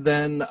to. And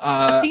then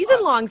a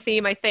season-long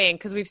theme, I think,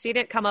 because we've seen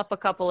it come up a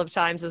couple of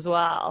times as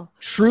well.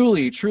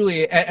 Truly.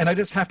 And I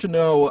just have to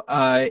know,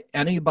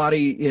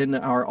 anybody in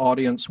our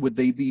audience, would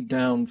they be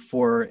down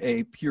for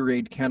a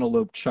pureed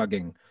cantaloupe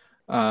chugging?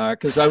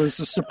 Because I was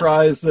just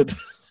surprised that,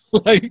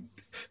 like,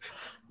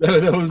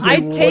 that was.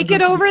 I'd take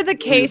it over the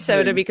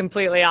queso, to be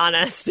completely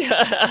honest,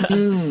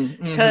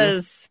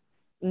 because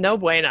no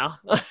bueno.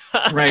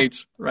 Right.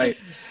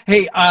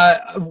 Hey,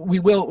 we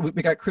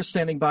got Chris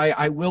standing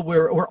by.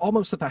 We're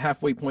almost at the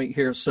halfway point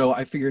here, so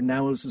I figure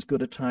now is as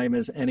good a time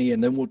as any,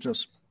 and then we'll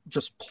just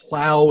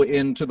plow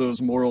into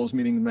those morals,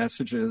 meaning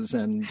messages,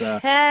 and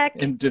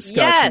discussions.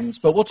 Yes.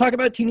 But we'll talk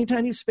about teeny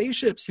tiny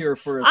spaceships here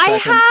for a second. I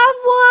have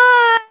one.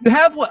 You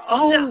have one?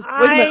 Oh,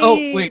 wait a minute.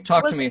 Oh, wait,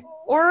 talk to me.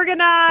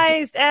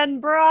 Organized and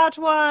brought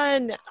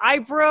one. I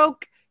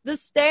broke the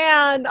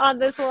stand on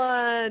this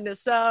one,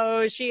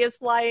 so she is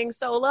flying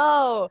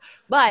solo.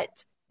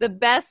 But the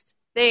best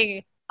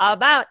thing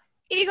about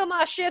Eagle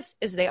Moss ships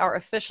is they are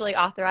officially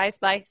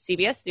authorized by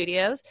CBS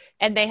Studios,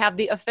 and they have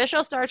the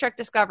official Star Trek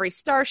Discovery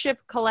Starship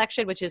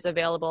Collection, which is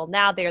available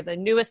now. They are the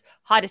newest,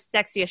 hottest,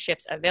 sexiest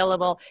ships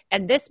available,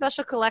 and this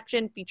special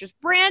collection features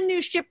brand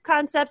new ship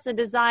concepts and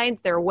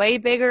designs. They're way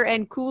bigger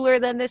and cooler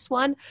than this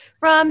one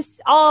from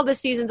all the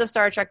seasons of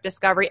Star Trek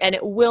Discovery, and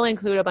it will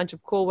include a bunch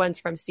of cool ones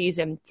from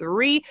Season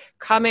 3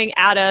 coming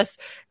at us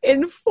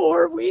in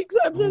 4 weeks.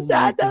 I'm so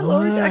sad that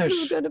Lower Decks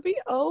is going to be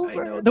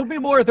over. I know. There'll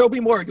be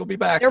more. You'll be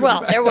back. There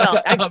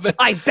will.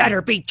 I better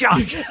be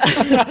Josh.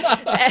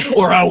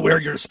 Or I'll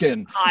wear your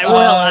skin. I will.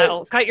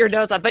 I'll cut your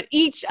nose off. But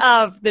each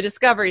of the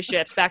Discovery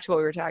ships, back to what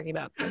we were talking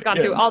about, it's gone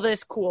through all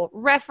this cool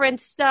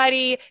reference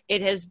study.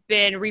 It has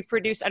been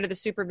reproduced under the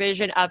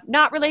supervision of,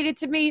 not related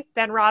to me,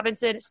 Ben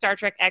Robinson, Star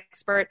Trek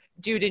expert,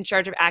 dude in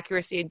charge of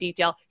accuracy and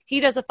detail.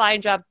 He does a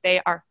fine job.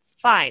 They are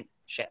fine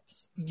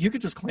ships. You could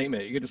just claim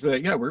it. You could just be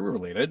like, yeah, we're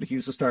related.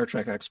 He's a Star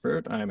Trek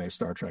expert. I'm a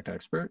Star Trek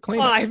expert. Claim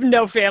it. I have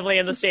no family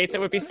in the States. It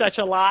would be such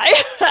a lie.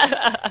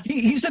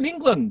 He's in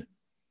England.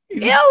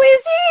 Is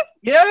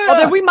he? Yeah. Well,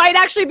 then we might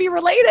actually be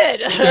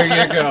related. There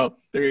you go.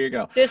 There you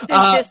go.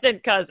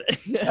 Distant cousin.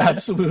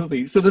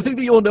 Absolutely. So the thing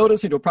that you'll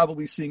notice, and you'll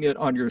probably seeing it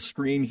on your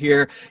screen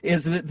here,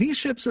 is that these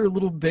ships are a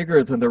little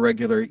bigger than the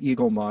regular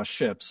Eagle Moss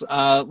ships.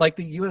 Like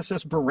the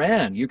USS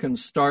Buran, you can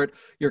start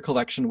your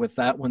collection with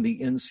that one. The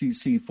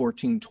NCC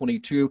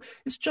 1422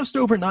 is just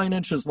over 9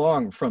 inches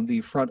long from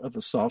the front of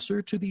the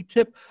saucer to the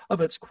tip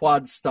of its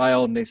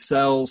quad-style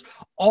nacelles.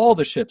 All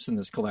the ships in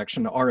this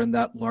collection are in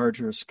that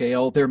larger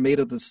scale. They're made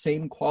of the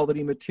same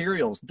quality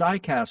materials,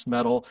 die-cast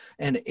metal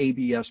and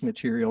ABS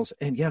materials.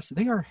 And yes,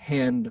 they are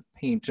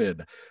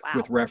hand-painted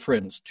with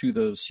reference to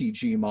those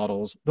CG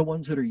models, the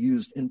ones that are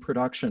used in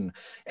production.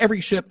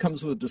 Every ship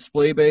comes with a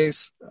display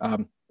base.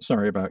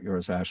 Sorry about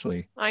yours,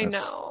 Ashley. I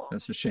know.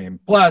 That's a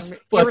shame. Plus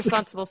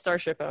irresponsible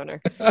starship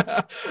owner.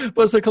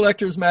 Plus the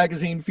collector's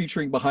magazine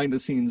featuring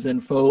behind-the-scenes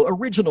info,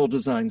 original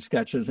design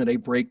sketches, and a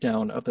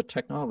breakdown of the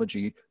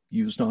technology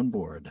used on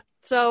board.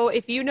 So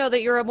if you know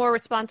that you're a more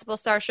responsible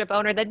starship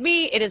owner than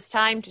me, it is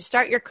time to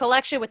start your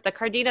collection with the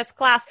Cardenas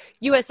class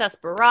USS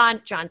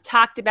Buran. John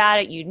talked about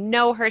it. You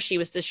know her. She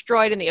was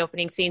destroyed in the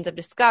opening scenes of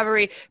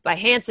Discovery by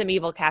handsome,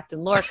 evil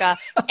Captain Lorca.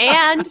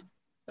 And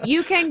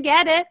you can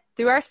get it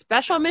through our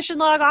special mission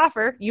log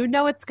offer. You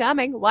know it's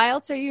coming. Why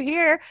else are you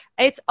here?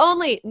 It's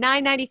only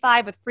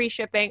 $9.95 with free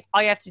shipping.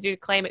 All you have to do to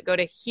claim it, go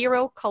to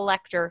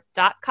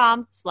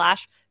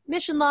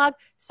herocollector.com/mission log.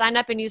 Sign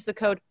up and use the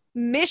code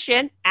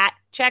MISSION at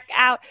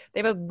checkout. They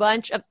have a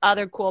bunch of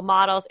other cool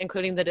models,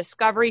 including the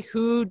Discovery.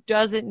 Who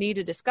doesn't need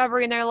a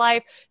Discovery in their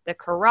life? The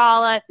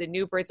Kerala, the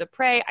new Birds of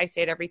Prey. I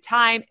say it every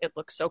time. It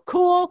looks so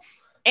cool.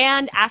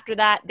 And after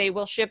that, they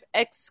will ship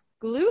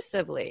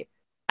exclusively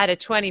at a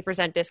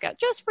 20% discount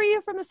just for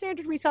you from the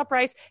standard retail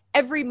price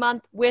every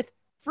month with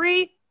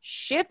free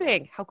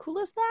shipping. How cool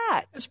is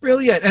that? It's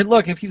brilliant. And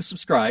look, if you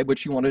subscribe,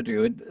 which you want to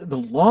do, the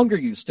longer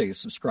you stay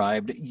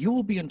subscribed, you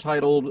will be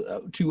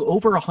entitled to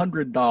over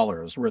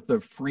 $100 worth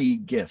of free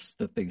gifts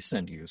that they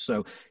send you.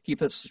 So keep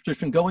that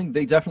subscription going.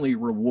 They definitely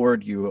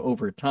reward you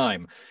over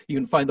time. You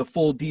can find the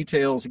full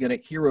details again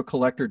at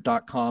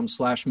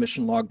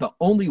herocollector.com/mission log. The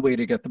only way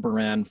to get the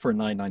Buran for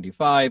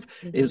 $9.95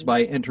 is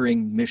by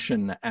entering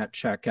mission at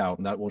checkout,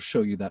 and that will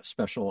show you that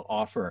special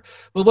offer.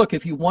 But look,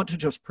 if you want to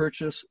just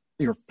purchase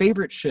your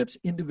favorite ships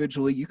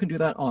individually, you can do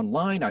that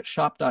online at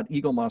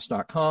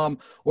shop.eaglemoss.com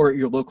or at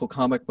your local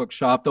comic book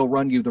shop. They'll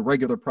run you the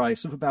regular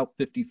price of about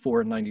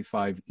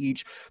 $54.95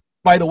 each.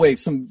 By the way,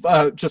 some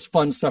just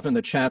fun stuff in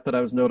the chat that I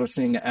was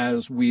noticing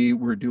as we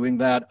were doing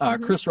that.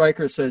 Chris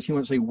Riker says he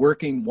wants a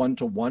working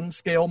 1-to-1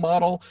 scale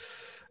model.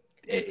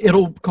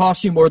 It'll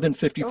cost you more than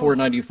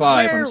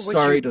 $54.95. I'm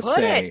sorry to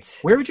say.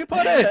 Where would you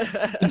put it?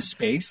 In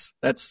space.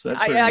 That's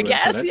where I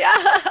guess. Put it.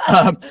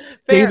 Yeah.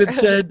 David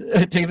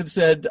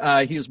said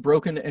he has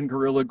broken and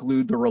gorilla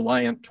glued the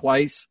Reliant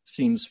twice.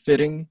 Seems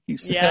fitting, he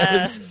says.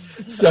 Yes.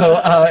 So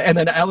and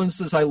then Alan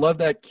says, I love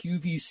that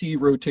QVC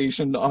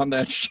rotation on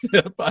that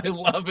ship. I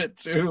love it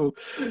too.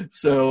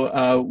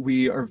 So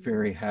we are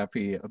very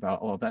happy about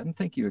all of that. And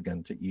thank you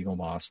again to Eagle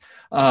Moss.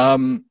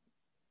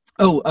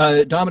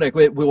 Dominic,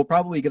 we will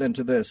probably get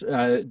into this.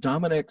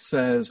 Dominic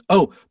says,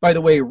 by the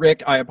way,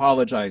 Rick, I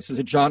apologize. He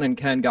said, John and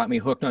Ken got me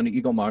hooked on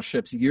Eagle Moss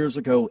ships years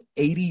ago,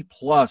 80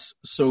 plus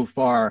so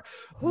far,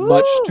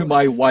 much to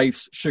my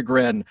wife's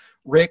chagrin.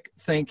 Rick,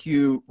 thank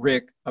you.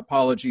 Rick,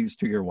 apologies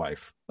to your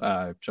wife,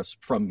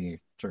 just from me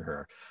to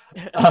her.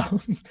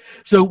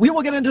 So we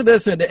will get into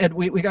this, and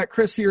we got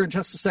Chris here in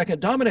just a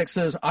second. Dominic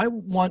says, I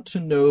want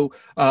to know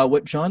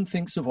what John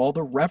thinks of all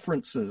the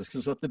references,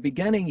 because at the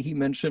beginning he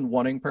mentioned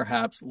wanting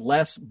perhaps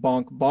less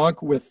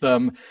bonk with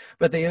them,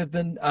 but they've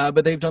done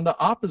the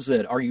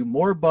opposite. Are you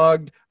more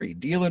bugged? Are you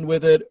dealing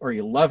with it? Are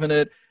you loving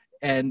it?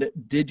 And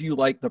did you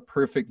like the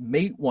perfect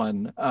mate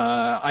one,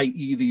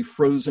 i.e. the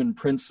frozen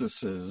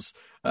princesses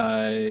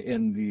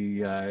in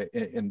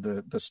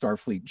the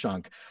Starfleet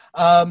junk?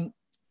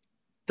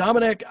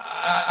 Dominic,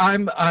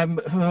 I'm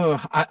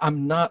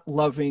not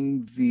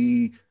loving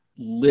the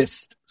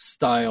list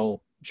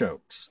style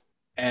jokes,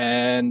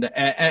 and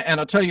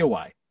I'll tell you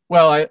why.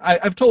 Well,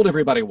 I've told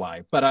everybody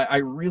why, but I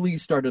really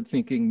started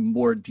thinking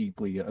more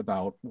deeply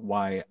about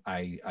why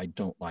I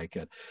don't like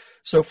it.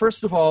 So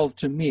first of all,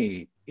 to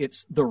me,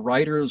 it's the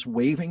writers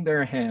waving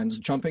their hands,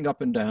 jumping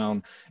up and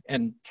down,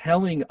 and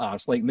telling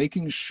us, like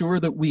making sure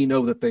that we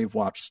know that they've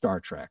watched Star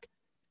Trek.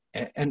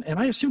 And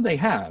I assume they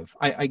have.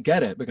 I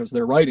get it because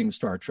they're writing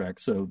Star Trek,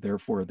 so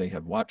therefore they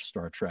have watched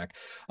Star Trek.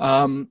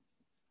 The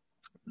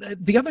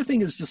other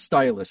thing is just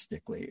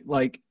stylistically.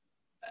 Like,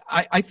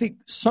 I think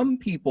some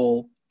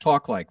people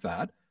talk like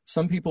that.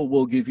 Some people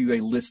will give you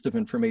a list of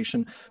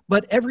information,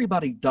 but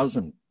everybody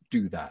doesn't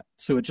do that.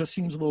 So it just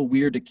seems a little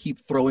weird to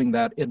keep throwing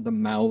that in the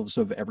mouths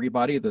of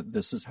everybody, that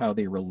this is how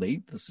they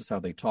relate, this is how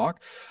they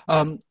talk.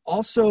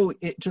 Also,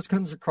 it just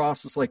comes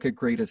across as like a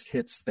greatest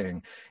hits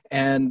thing.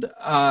 And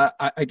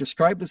I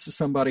describe this to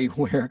somebody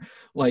where,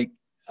 like,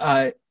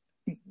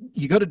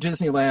 you go to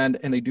Disneyland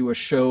and they do a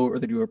show or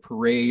they do a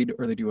parade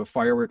or they do a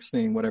fireworks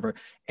thing, whatever,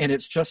 and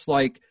it's just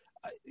like,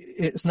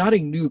 it's not a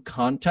new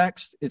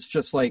context. It's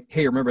just like,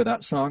 hey, remember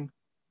that song?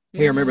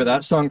 Hey, remember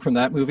that song from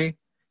that movie?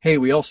 Hey,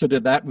 we also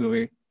did that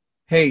movie.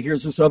 hey,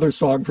 here's this other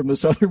song from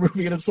this other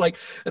movie. And it's like,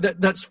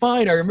 that's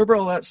fine. I remember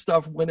all that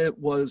stuff when it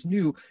was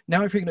new.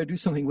 Now, if you're going to do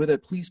something with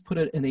it, please put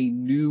it in a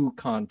new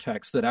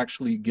context that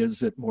actually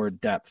gives it more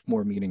depth,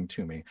 more meaning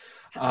to me.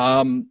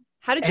 How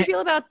did you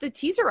feel about the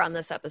teaser on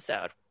this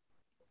episode?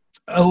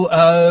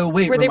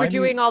 Wait. Where they were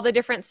doing all the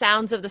different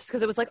sounds of this,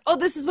 because it was like, oh,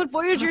 this is what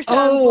Voyager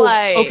sounds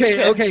like.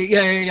 Okay.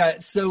 Yeah.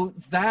 So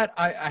that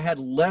I had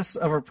less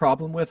of a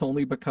problem with,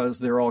 only because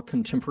they're all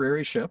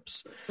contemporary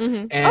ships.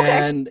 Mm-hmm.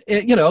 And,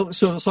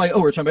 so it's like,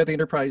 we're talking about the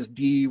Enterprise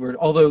D,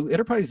 although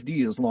Enterprise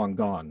D is long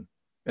gone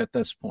at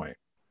this point.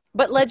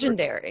 But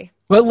legendary.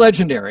 But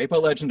legendary,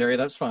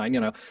 that's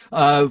fine,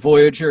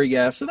 Voyager,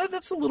 yeah. So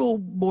that's a little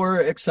more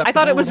acceptable. I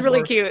thought it was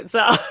really cute, so.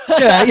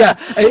 yeah.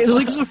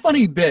 It's a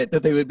funny bit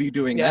that they would be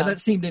doing that. Yeah. And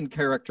that seemed in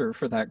character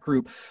for that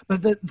group.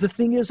 But the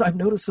thing is, I've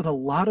noticed that a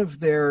lot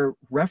of their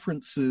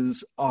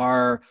references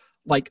are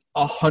like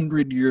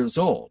 100 years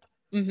old.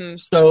 Mm-hmm.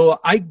 So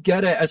I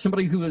get it. As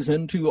somebody who is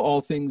into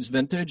all things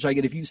vintage, I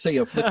get if you say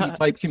a flippy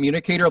type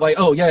communicator, like,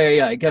 oh,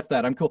 yeah, I get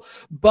that. I'm cool.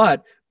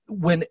 But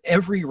when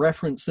every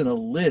reference in a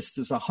list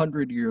is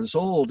 100 years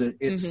old,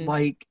 it's mm-hmm.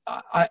 like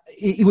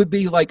it would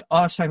be like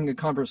us having a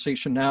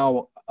conversation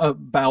now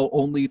about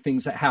only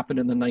things that happened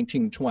in the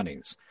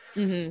 1920s.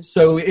 Mm-hmm.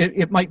 So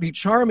it might be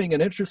charming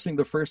and interesting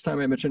the first time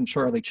I mentioned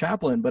Charlie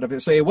Chaplin, but if I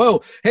say,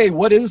 whoa, hey,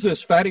 what is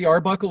this? Fatty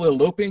Arbuckle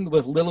eloping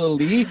with Lila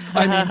Lee?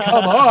 I mean,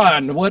 come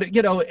on. What,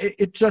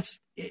 it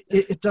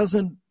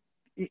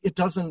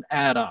doesn't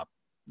add up.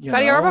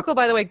 Fatty Arbuckle,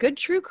 by the way, good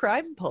true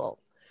crime pull.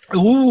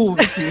 Ooh,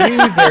 see,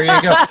 there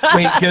you go.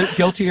 Wait,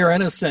 guilty or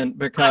innocent?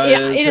 Because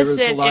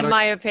innocent in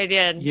my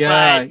opinion.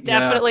 But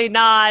definitely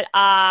not.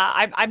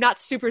 I'm not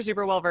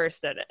super well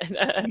versed in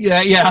it.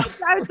 Yeah.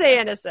 I would say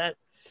innocent.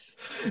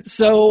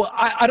 So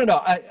I don't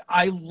know.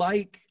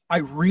 I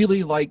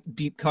really like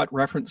deep cut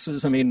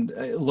references. I mean,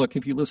 look,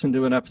 if you listen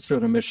to an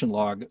episode of Mission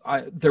Log,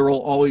 there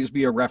will always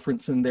be a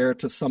reference in there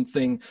to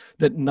something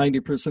that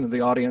 90% of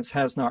the audience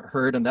has not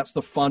heard, and that's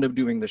the fun of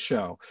doing the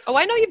show. Oh,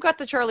 I know you've got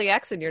the Charlie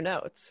X in your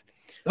notes.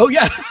 Oh,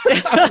 yeah,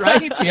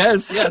 right?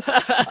 Yes.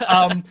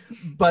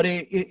 But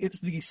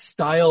it's the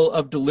style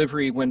of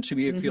delivery when to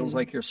me it feels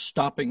like you're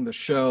stopping the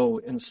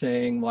show and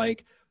saying,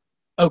 like,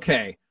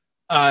 okay,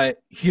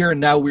 here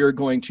now we are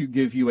going to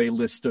give you a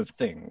list of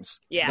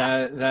things.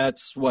 Yeah.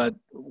 That's what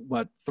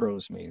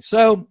throws me.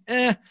 So,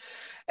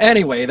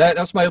 anyway,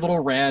 that's my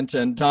little rant.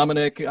 And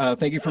Dominic,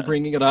 thank you for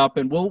bringing it up.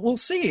 And we'll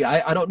see.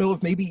 I don't know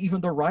if maybe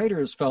even the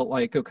writers felt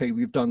like, okay,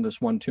 we've done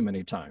this one too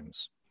many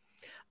times.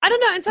 I don't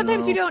know. And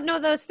sometimes you don't know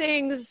those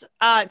things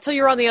till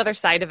you're on the other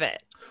side of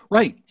it.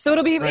 Right. So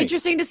it'll be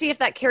interesting to see if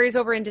that carries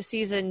over into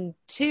season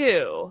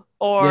 2,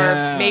 or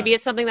maybe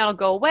it's something that'll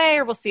go away,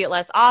 or we'll see it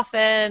less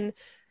often.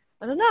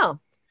 I don't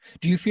know.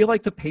 Do you feel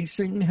like the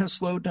pacing has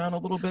slowed down a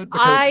little bit?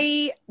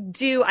 I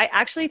do. I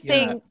actually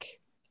think,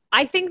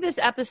 I think this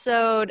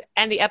episode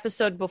and the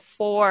episode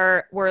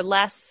before were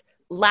less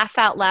laugh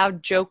out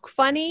loud, joke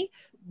funny.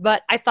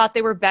 But I thought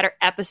they were better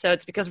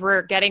episodes because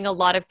we're getting a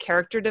lot of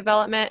character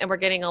development and we're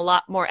getting a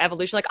lot more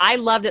evolution. Like, I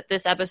loved that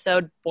this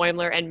episode,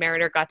 Boimler and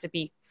Mariner got to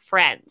be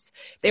friends.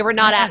 They were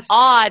not at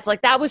odds.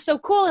 Like, that was so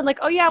cool. And like,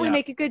 oh yeah, we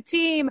make a good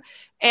team.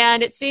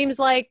 And it seems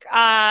like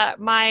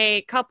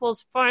my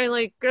couple's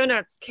finally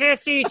gonna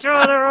kiss each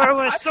other. I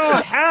was so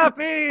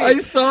happy. I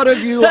thought of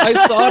you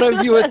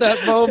at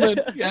that moment.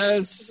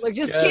 Yes. Like,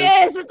 just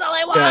kiss. That's all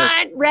I want.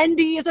 Yes.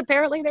 Rendy is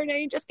apparently their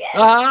name. Just kiss.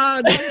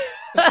 Nice.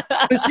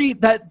 But see,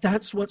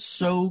 that's what's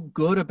so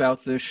good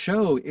about this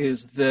show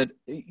is that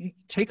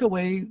take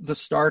away the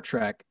Star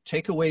Trek,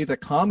 take away the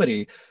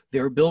comedy.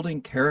 They're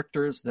building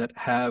characters that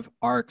have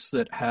arcs,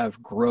 that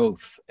have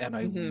growth, and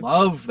I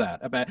love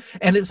that about.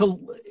 And it's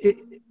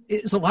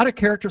a lot of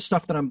character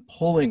stuff that I'm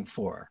pulling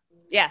for.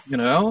 Yes,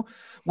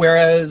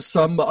 whereas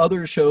some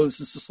other shows,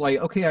 it's just like,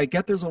 okay, I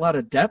get there's a lot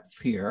of depth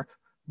here,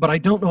 but I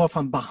don't know if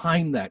I'm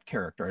behind that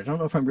character. I don't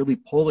know if I'm really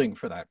pulling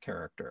for that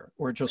character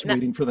or just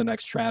waiting for the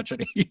next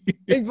tragedy.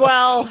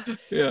 Well,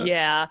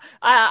 yeah.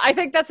 I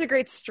think that's a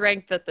great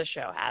strength that the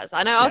show has.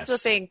 And I also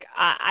think,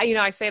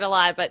 I say it a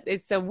lot, but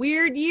it's a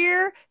weird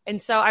year.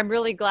 And so I'm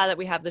really glad that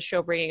we have the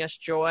show bringing us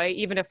joy,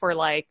 even if we're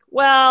like,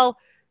 well,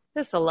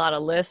 there's a lot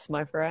of lists,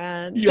 my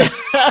friend. Yeah,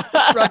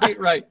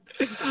 right.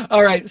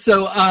 All right.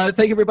 So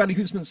thank you, everybody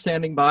who's been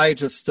standing by.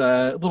 Just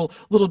a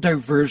little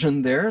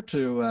diversion there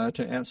to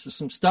answer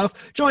some stuff.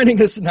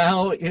 Joining us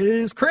now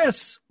is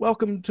Chris.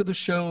 Welcome to the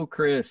show,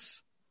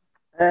 Chris.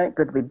 Hey,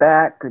 good to be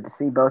back. Good to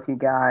see both you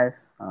guys.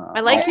 I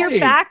like your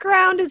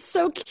background. It's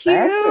so cute.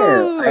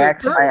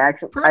 Thank you.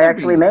 I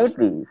actually made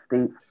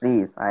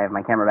these. I have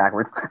my camera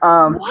backwards.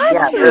 What?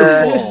 Yeah,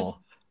 Beautiful.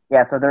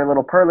 Yeah, so they're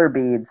little perler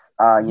beads.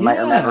 You might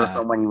remember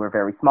from when you were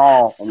very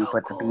small, and you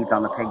put the beads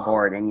on the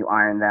pegboard and you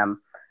iron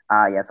them.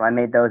 So I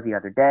made those the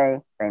other day.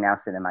 They now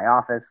sit in my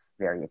office.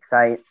 Very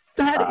excited.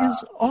 That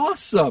is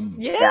awesome.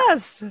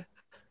 Yes. Yeah.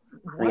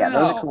 So, yeah,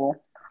 those are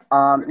cool.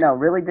 No,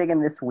 really digging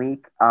this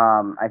week.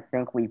 I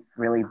think we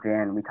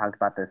talked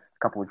about this a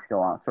couple weeks ago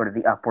on sort of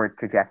the upward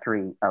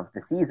trajectory of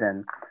the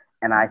season.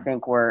 And I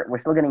think we're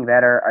still getting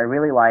better. I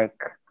really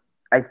like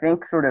I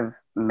think sort of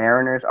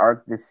Mariner's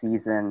arc this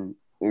season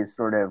is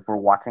sort of we're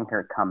watching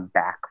her come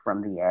back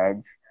from the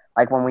edge.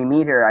 Like when we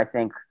meet her, I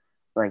think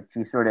like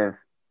she sort of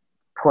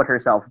put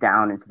herself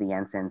down into the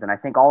ensigns, and I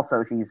think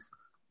also she's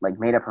like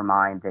made up her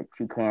mind that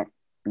she can't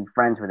be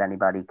friends with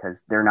anybody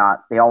because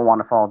they all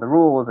want to follow the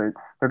rules, or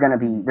they're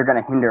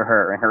gonna hinder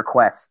her in her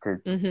quest to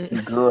be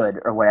good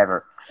or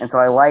whatever. And so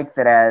I like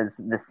that as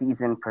the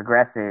season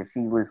progresses,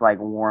 she was like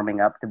warming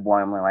up to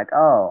Boimler, like,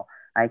 oh,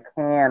 I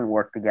can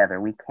work together,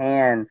 we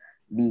can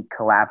be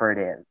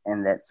collaborative,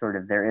 and that sort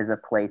of there is a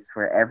place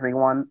for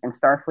everyone in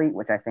Starfleet,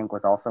 which I think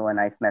was also a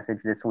nice message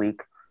this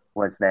week,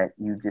 was that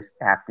you just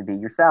have to be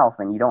yourself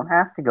and you don't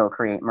have to go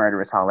create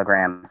murderous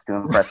holograms to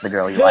impress the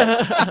girl you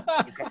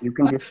like. You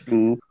can just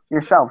be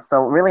yourself. So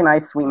really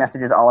nice, sweet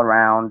messages all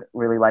around.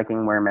 Really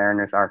liking where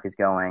Mariner's arc is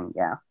going.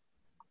 Yeah.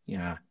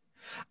 Yeah.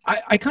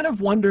 I kind of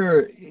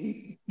wonder,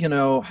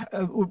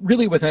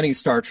 really with any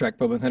Star Trek,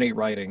 but with any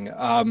writing,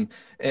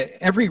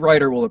 every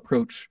writer will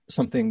approach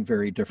something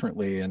very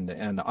differently.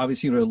 And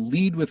obviously you want to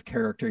lead with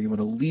character. You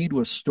want to lead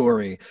with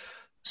story.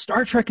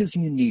 Star Trek is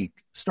unique.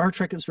 Star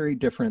Trek is very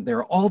different. There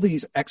are all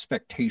these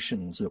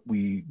expectations that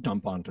we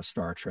dump onto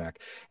Star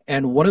Trek.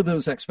 And one of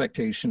those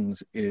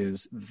expectations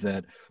is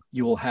that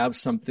you will have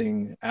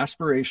something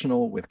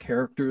aspirational with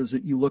characters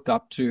that you look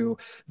up to,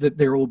 that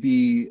there will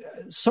be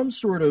some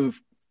sort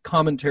of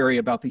commentary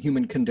about the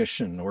human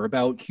condition or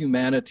about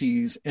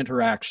humanity's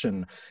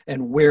interaction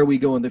and where we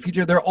go in the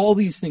future. There are all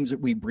these things that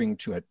we bring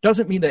to it.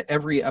 Doesn't mean that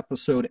every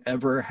episode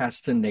ever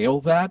has to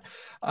nail that.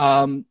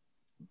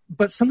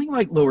 But something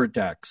like Lower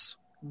Decks,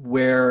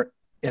 where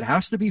it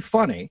has to be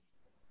funny,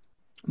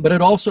 but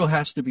it also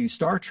has to be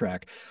Star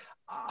Trek,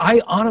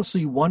 I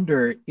honestly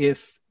wonder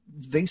if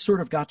they sort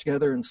of got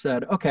together and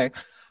said, okay,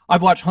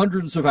 I've watched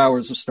hundreds of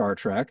hours of Star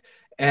Trek,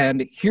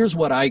 and here's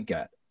what I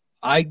get.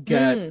 I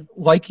get,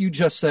 like you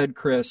just said,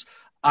 Chris,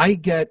 I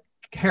get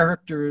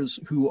characters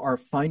who are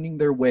finding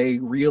their way,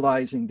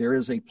 realizing there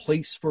is a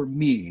place for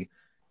me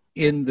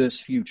in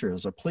this future,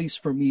 there's a place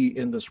for me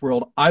in this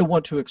world. I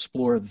want to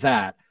explore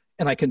that.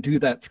 And I can do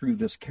that through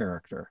this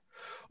character,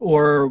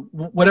 or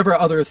whatever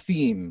other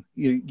theme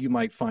you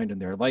might find in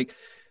there. Like,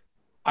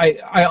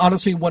 I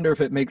honestly wonder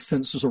if it makes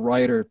sense as a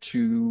writer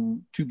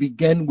to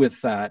begin with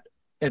that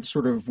and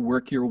sort of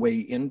work your way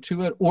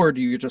into it, or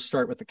do you just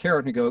start with the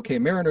character and go, okay,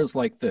 Mariner's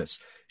like this.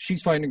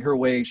 She's finding her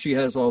way. She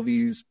has all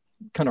these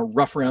kind of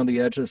rough around the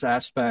edges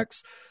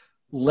aspects.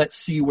 Let's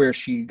see where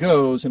she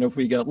goes, and if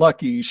we get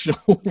lucky,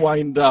 she'll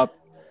wind up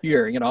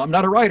here. I'm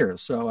not a writer,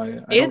 so I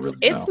don't really know.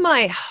 It's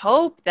my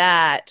hope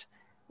that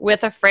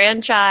with a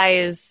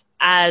franchise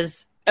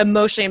as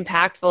emotionally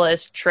impactful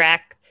as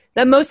Trek,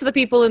 that most of the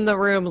people in the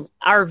room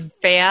are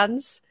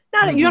fans.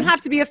 You don't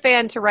have to be a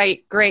fan to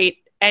write great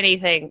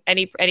anything,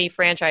 any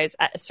franchise,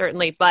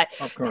 certainly. But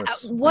of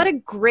course, what a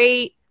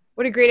great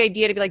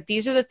idea to be like,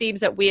 these are the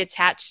themes that we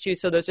attach to,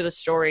 so those are the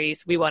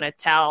stories we want to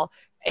tell.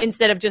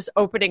 Instead of just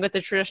opening with the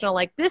traditional,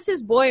 like, this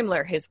is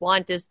Boimler, his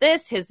want is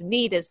this, his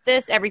need is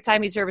this. Every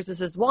time he services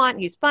his want,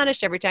 he's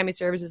punished. Every time he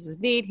services his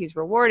need, he's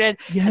rewarded.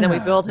 Yeah, and then we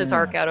build his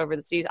arc out over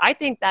the seas. I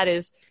think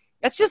that's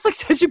just like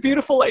such a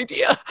beautiful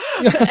idea.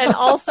 And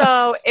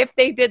also, if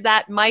they did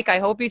that, Mike, I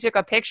hope you took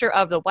a picture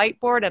of the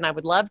whiteboard, and I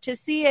would love to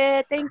see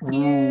it. Thank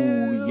you.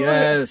 Ooh,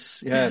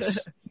 yes.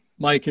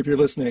 Mike, if you're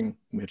listening,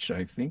 which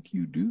I think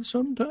you do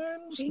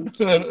sometimes. Thank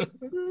you.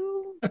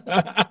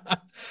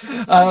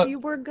 So you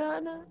were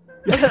gonna.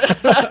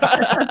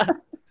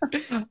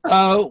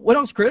 What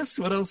else, Chris?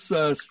 What else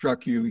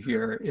struck you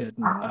here?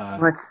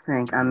 Let's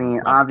think. I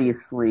mean,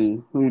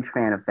 obviously, huge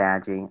fan of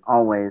Badgie.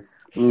 Always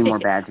need more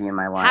Badgie in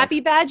my life.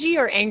 Happy Badgie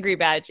or angry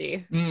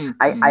Badgie?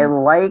 I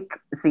like.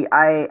 See,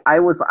 I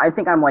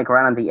think I'm like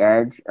right on the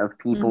edge of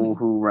people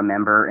who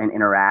remember and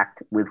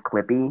interact with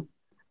Clippy.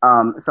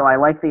 So I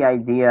like the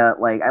idea,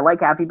 like, I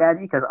like Happy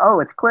Badgie because, oh,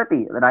 it's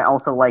Clippy. But I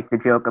also like the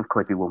joke of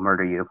Clippy will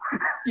murder you.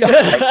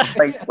 Yeah.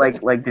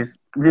 like just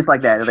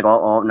like that. It's like,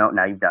 oh, no,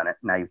 now you've done it.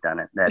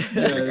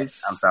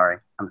 Yes. I'm sorry.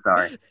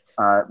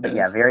 But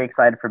yeah, very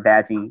excited for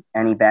Badgie,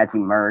 any Badgie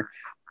merch.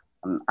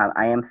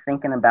 I am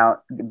thinking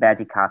about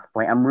Badgie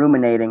cosplay. I'm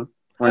ruminating.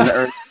 We're in the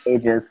early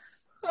stages.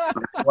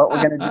 What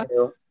we're going to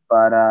do.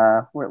 But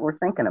we're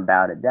thinking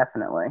about it,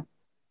 definitely.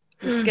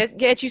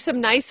 Get you some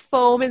nice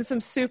foam and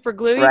some super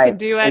glue. Right, you can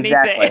do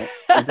anything.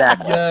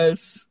 Exactly.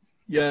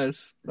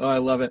 Yes. Oh, I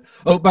love it.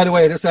 Oh, by the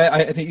way,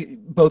 I think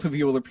both of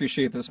you will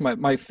appreciate this.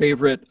 My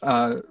favorite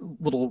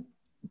little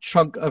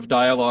chunk of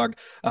dialogue.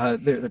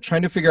 They're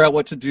trying to figure out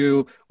what to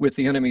do with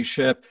the enemy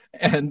ship.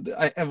 And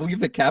I believe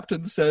the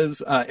captain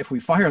says, if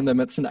we fire on them,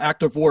 it's an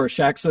act of war.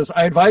 Shax says,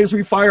 I advise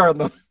we fire on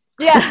them.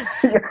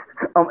 Yes.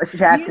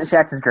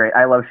 Shax is great.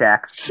 I love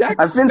Shax.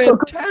 Shax is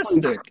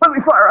fantastic. Let me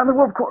fire on the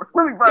Warp Core.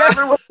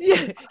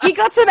 Yeah. He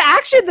got some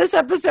action this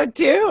episode,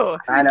 too.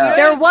 I know.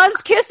 There was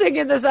kissing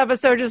in this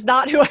episode, just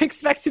not who I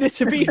expected it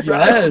to be.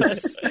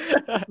 Yes.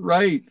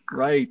 Right.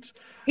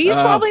 He's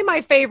probably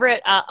my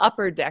favorite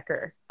upper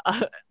decker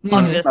on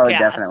this cast.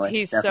 Definitely.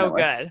 He's so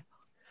good.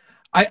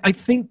 I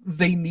think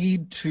they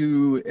need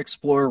to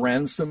explore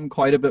Ransom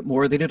quite a bit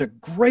more. They did a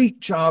great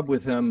job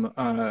with him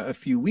a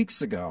few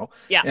weeks ago.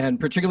 Yeah. And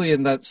particularly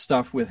in that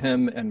stuff with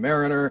him and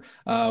Mariner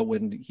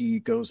when he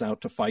goes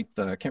out to fight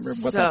I can't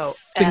remember what that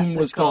thing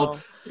was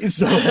called.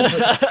 So,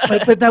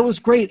 but that was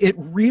great. It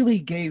really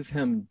gave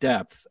him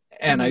depth.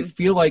 And I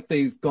feel like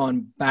they've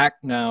gone back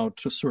now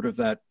to sort of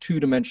that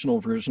two-dimensional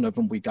version of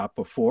him we got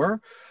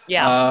before.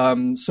 Yeah.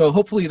 So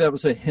hopefully that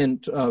was a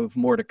hint of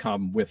more to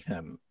come with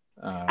him.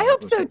 I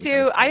hope so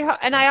too.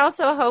 I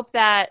also hope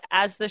that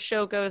as the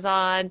show goes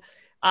on,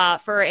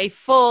 for a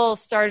full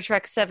Star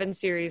Trek 7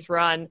 series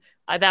run,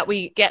 that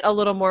we get a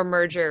little more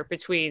merger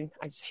between.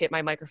 I just hit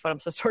my microphone.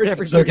 I'm so sorry to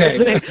everyone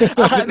listening.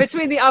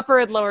 Between the upper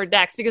and lower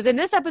decks, because in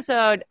this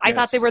episode, I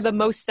thought they were the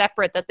most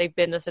separate that they've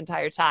been this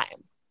entire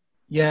time.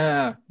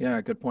 Yeah.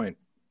 Good point.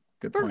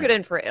 For good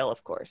and for ill,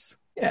 of course.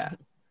 Yeah.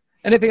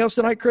 Anything else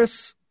tonight,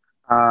 Chris?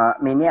 I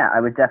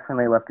would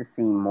definitely love to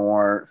see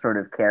more sort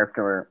of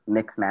character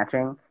mix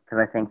matching, because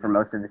I think for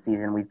most of the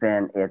season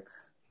it's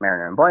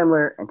Mariner and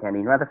Boimler and Tandy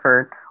and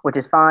Rutherford, which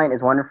is fine,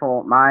 is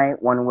wonderful. My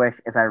one wish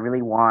is I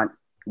really want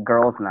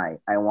girls'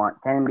 night. I want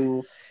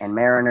Tandy and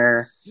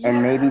Mariner,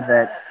 and maybe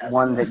that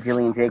one that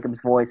Gillian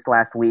Jacobs voiced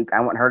last week. I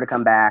want her to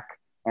come back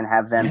and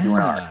have them do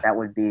an arc. That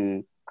would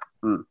be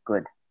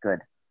good.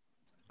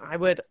 I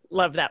would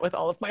love that with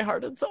all of my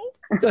heart and soul.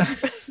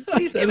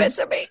 Please give it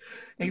to me.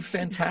 A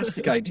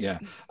fantastic idea.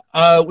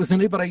 Was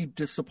anybody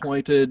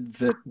disappointed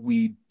that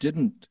we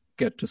didn't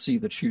get to see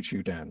the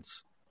choo-choo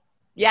dance?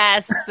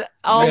 Yes.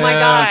 Oh my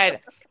God.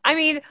 I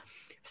mean,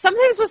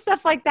 sometimes with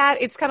stuff like that,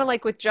 it's kind of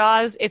like with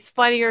Jaws. It's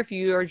funnier if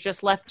you are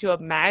just left to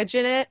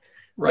imagine it.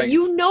 Right.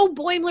 But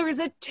Boimler is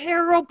a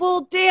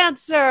terrible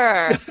dancer,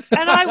 and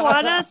I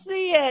want to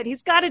see it.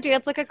 He's got to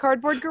dance like a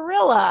cardboard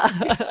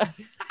gorilla.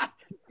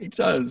 He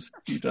does.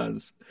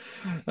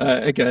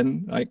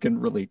 Again, I can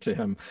relate to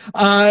him.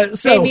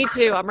 Hey, me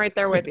too. I'm right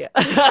there with you.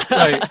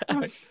 Right.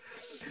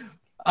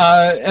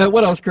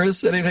 What else,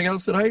 Chris? Anything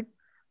else tonight?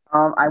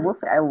 I will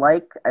say I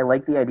like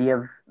the idea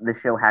of the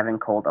show having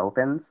cold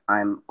opens.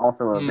 I'm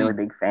also a really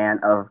big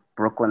fan of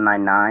Brooklyn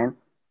Nine-Nine,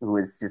 who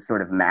has just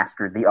sort of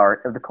mastered the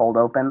art of the cold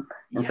open.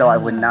 And so I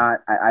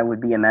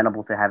would be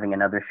amenable to having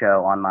another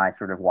show on my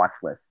sort of watch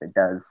list that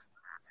does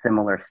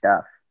similar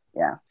stuff.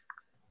 Yeah.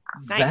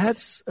 Nice.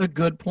 That's a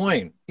good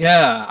point.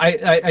 Yeah,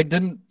 I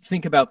didn't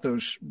think about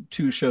those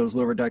two shows,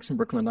 Lower Decks and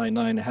Brooklyn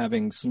Nine-Nine,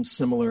 having some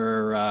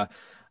similar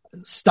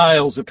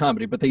styles of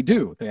comedy, but they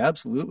do. They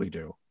absolutely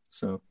do.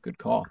 So good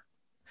call.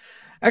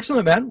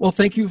 Excellent, man. Well,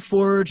 thank you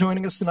for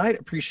joining us tonight.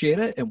 Appreciate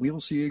it, and we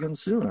will see you again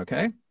soon,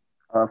 okay?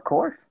 Of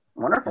course.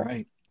 Wonderful. All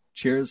right.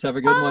 Cheers. Have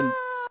a good one.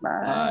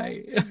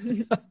 Bye.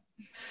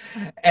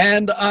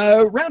 And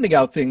rounding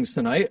out things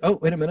tonight. Oh,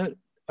 wait a minute.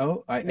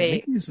 Oh, I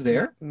think he's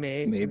there.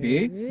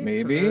 Maybe.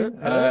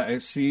 I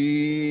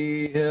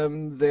see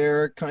him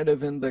there kind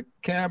of in the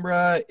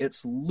camera.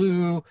 It's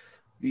Lou,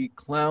 the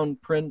clown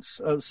prince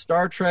of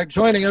Star Trek,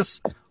 joining us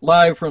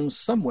live from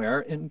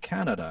somewhere in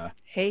Canada.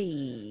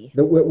 Hey.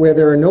 Where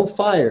there are no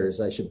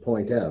fires, I should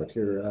point out.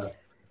 You're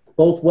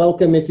both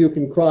welcome if you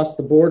can cross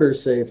the border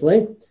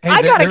safely. Hey,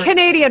 I got a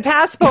Canadian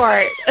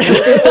passport.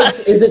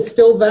 Is it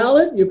still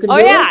valid? You can. Oh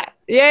yeah.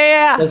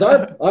 Yeah. Because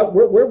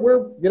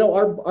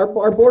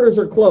our borders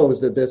are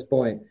closed at this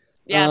point.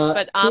 Yes,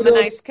 but I'm a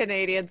nice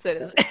Canadian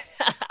citizen.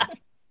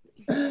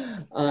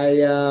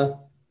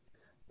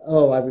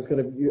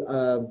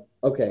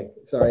 Okay,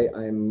 sorry.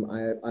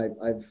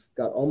 I've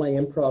got all my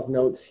improv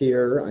notes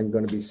here. I'm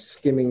going to be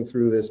skimming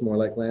through this more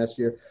like last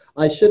year.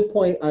 I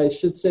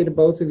should say to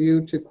both of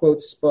you, to quote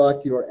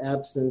Spock, your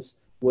absence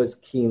was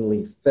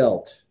keenly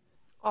felt.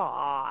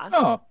 Aww.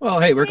 Oh, well,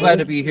 hey, we're glad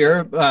to be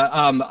here.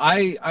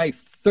 I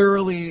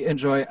thoroughly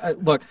enjoy.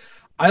 Look,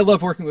 I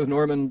love working with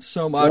Norman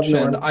so much,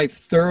 and I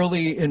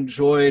thoroughly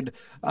enjoyed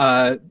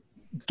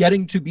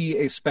getting to be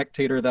a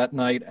spectator that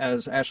night,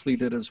 as Ashley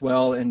did as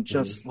well, and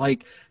just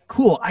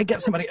cool, I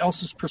get somebody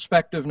else's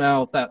perspective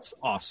now. That's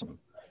awesome.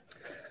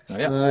 So,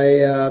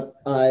 yeah.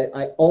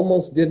 I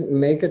almost didn't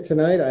make it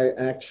tonight. I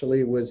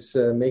actually was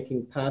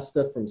making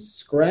pasta from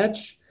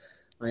scratch.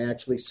 I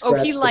actually scratched the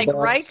box. Oh, he like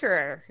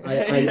Riker.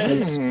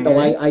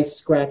 I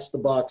scratched the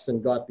box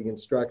and got the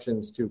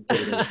instructions to put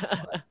it in.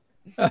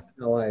 That's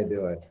how I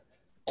do it.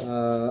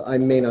 I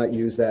may not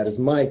use that as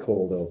my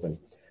cold open.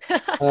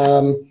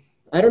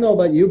 I don't know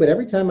about you, but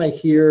every time I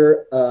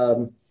hear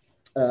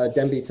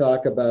Demby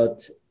talk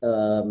about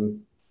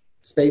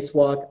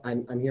spacewalk,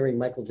 I'm hearing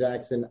Michael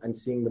Jackson. I'm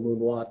seeing the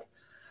moonwalk.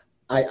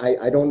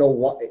 I don't know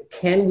what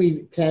can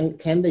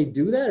they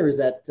do that, or is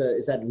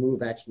that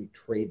move actually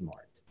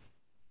trademarked?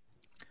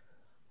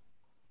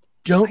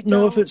 Don't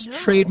know if it's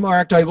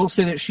trademarked. I will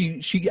say that she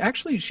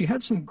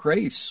had some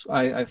grace,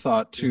 I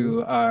thought,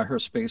 to her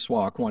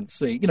spacewalk once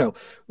they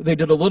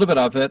did a little bit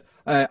of it.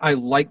 I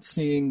liked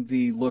seeing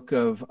the look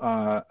of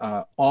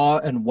awe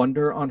and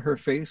wonder on her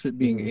face at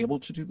being able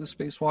to do the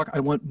spacewalk.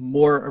 I want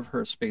more of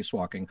her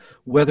spacewalking.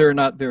 Whether or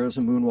not there is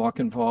a moonwalk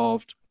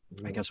involved,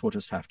 I guess we'll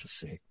just have to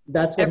see.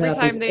 That's what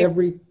happens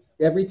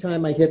every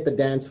time I hit the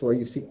dance floor.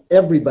 You see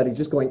everybody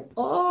just going,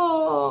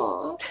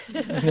 oh.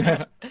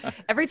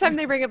 Every time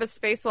they bring up a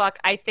spacewalk,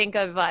 I think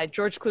of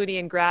George Clooney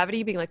in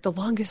Gravity being like the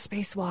longest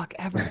spacewalk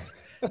ever.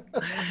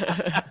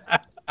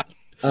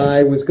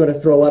 I was going to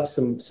throw up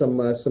some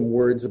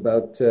words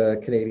about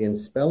Canadian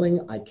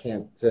spelling. I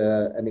can't.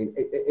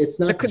 It's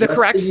not the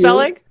correct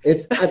spelling.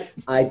 It's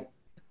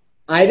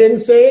I didn't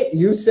say it.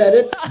 You said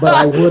it, but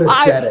I would have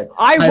said it.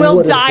 I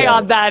will die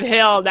on that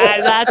hill.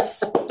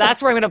 That's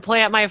where I'm going to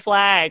plant my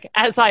flag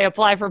as I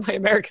apply for my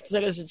American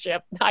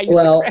citizenship. I am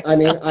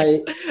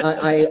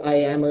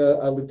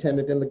a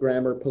lieutenant in the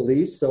grammar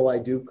police, so I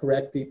do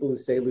correct people who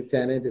say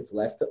lieutenant. It's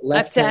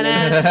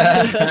lieutenant.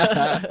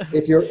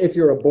 If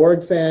you're a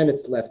Borg fan,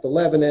 it's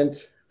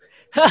left-lieutenant.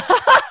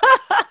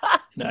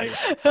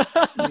 Nice.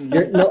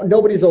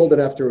 Nobody's old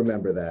enough to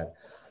remember that.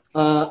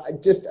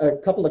 Just a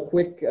couple of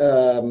quick.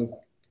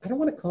 I don't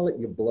want to call it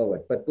you blow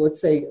it, but let's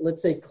say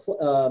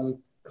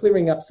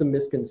clearing up some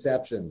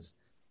misconceptions.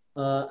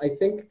 I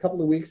think a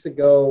couple of weeks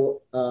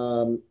ago,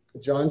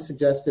 John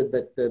suggested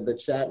that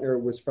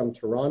Shatner was from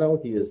Toronto.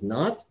 He is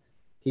not.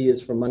 He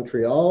is from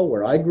Montreal,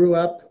 where I grew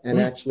up,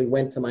 and actually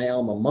went to my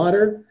alma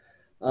mater.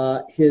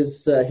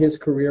 His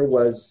career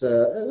was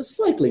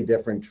slightly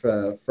different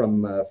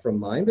from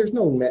mine. There's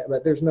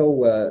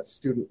no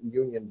student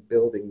union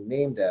building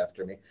named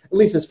after me, at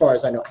least as far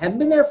as I know. Haven't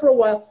been there for a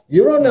while.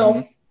 You don't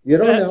know. You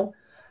don't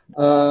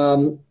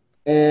know.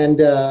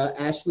 And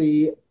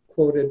Ashley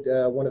quoted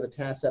one of the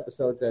TASS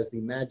episodes as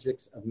the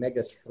magics of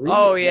Megas 3.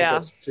 Oh, yeah.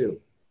 Megas 2.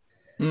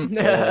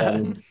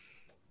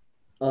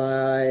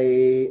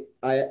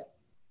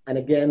 And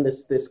again,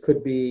 this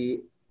could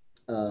be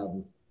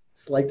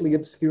slightly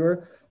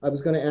obscure. I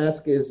was going to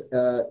ask, is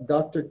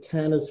Dr.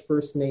 Tana's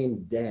first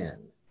name Dan?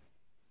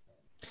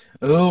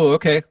 Oh,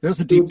 okay. There's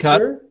a deep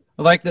cut. Sir?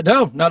 I like that.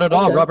 No, not at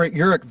all. Okay. Robert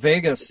Urich,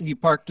 Vegas. He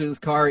parked his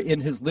car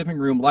in his living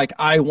room like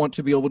I want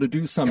to be able to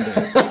do someday.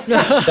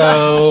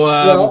 So,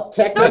 well,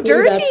 technically, so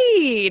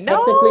dirty.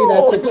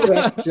 That's a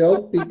Trek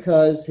joke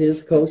because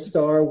his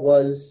co-star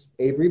was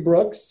Avery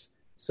Brooks.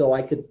 So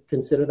I could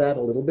consider that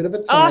a little bit of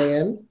a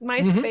tie-in.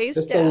 My space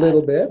just dad. a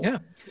little bit. Yeah.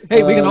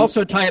 Hey, we can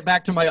also tie it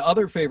back to my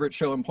other favorite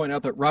show and point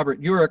out that Robert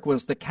Urich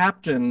was the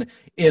captain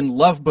in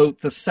Love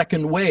Boat: The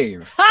Second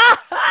Wave.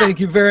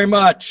 Thank you very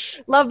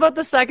much. Love Boat: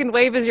 The Second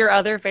Wave is your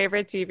other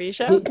favorite TV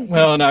show?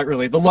 Well, not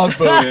really. The Love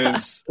Boat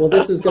is. Well,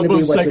 this is going to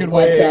be what the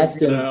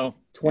podcast in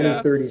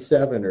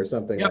 2037 or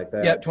something like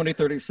that. Yeah,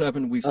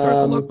 2037 we start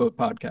the Love Boat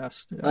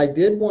podcast. Yeah. I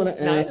did want to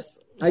ask. Nice.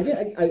 I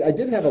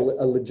did have a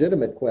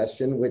legitimate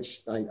question,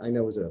 which I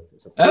know is a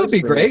first. That would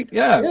be great.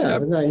 Yeah. A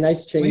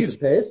nice change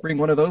of pace. Bring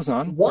one of those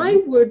on. Why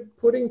would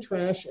putting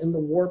trash in the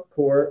warp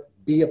core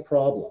be a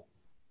problem?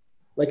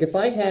 Like if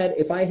I had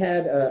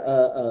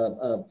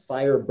a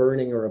fire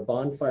burning or a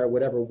bonfire,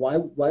 whatever,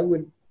 why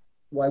would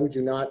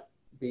you not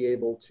be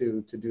able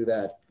to do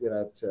that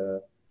without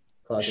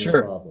causing a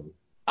problem?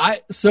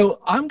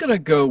 So I'm going to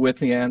go with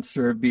the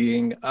answer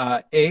being,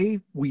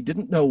 we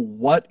didn't know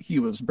what he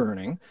was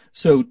burning.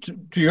 So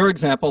to your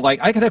example, like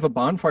I could have a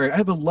bonfire. I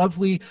have a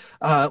lovely,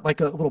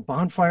 like a little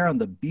bonfire on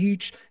the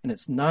beach, and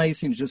it's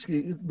nice and just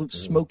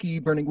smoky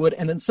burning wood.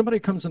 And then somebody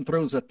comes and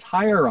throws a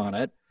tire on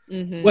it.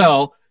 Mm-hmm.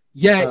 Well,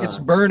 it's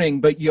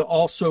burning, but you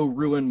also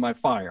ruin my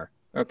fire.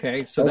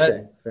 Okay, so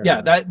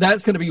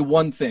that's going to be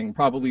one thing,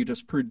 probably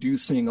just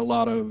producing a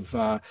lot of,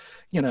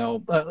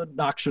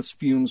 noxious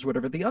fumes,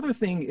 whatever. The other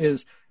thing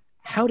is,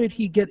 how did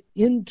he get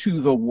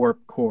into the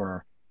warp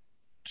core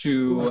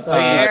to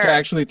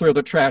actually throw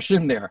the trash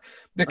in there?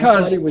 Because I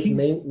thought he was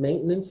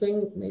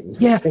maintenancing.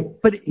 Yeah,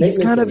 but he's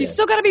kind of... You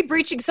still got to be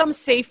breaching some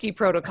safety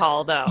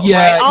protocol, though.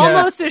 Yeah, right?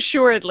 Almost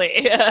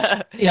assuredly.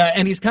 Yeah,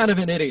 and he's kind of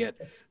an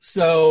idiot.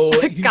 So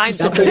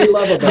that's what we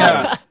love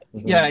about him.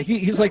 Mm-hmm. Yeah,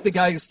 he's like the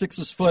guy who sticks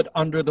his foot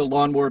under the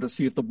lawnmower to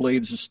see if the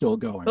blades are still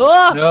going.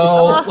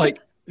 I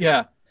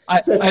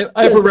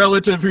have a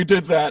relative who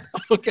did that.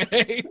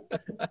 Okay.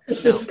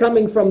 This is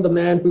coming from the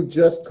man who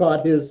just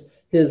caught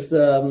his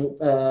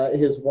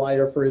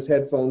wire for his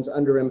headphones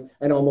under him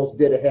and almost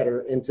did a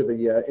header into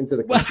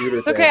the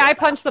computer. Okay, I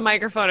punched the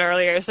microphone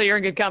earlier, so you're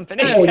in good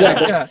company. Oh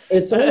yeah.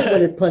 It's only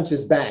when it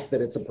punches back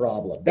that it's a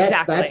problem.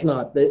 That's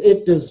not.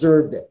 It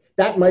deserved it.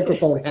 That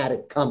microphone had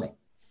it coming.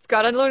 It's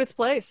got to learn its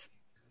place.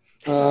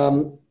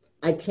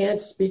 I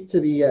can't speak to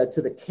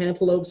the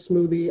cantaloupe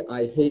smoothie.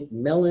 I hate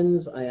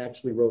melons. I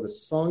actually wrote a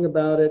song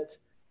about it.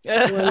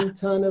 1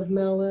 ton of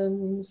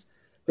melons.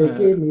 They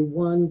gave me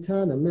 1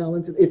 ton of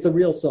melons. It's a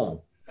real song.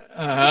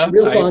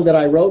 Song that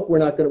I wrote. We're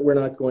not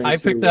going. I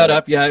picked that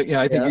up. Yeah.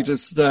 I think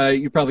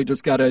you probably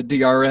just got a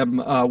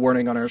DRM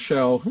warning on our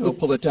show. We'll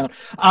pull it down.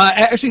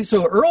 Actually,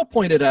 so Earl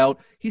pointed out.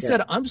 He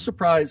said, "I'm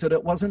surprised that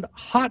it wasn't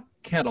hot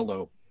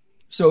cantaloupe."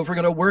 So if we're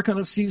going to work on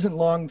a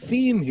season-long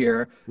theme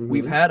here,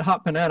 we've had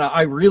hot banana.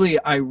 I really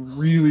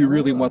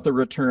want the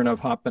return of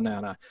hot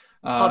banana.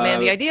 Oh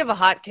man, the idea of a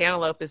hot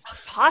cantaloupe is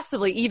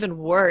possibly even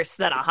worse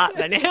than a hot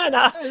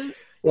banana.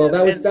 Well,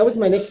 that was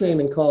my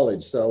nickname in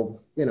college, so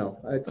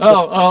It's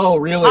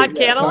really? Hot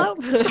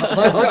cantaloupe?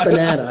 Hot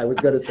banana, I was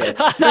going to say.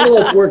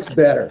 Cantaloupe works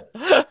better.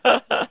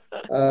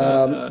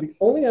 The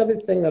only other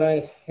thing that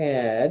I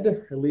had,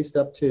 at least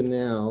up to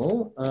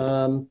now,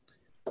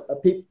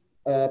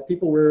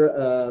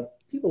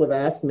 people have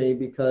asked me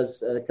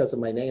because of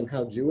my name,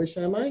 how Jewish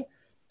am I?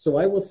 So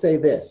I will say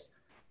this.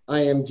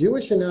 I am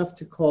Jewish enough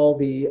to call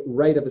the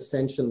rite of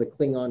ascension the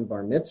Klingon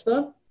bar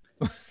mitzvah.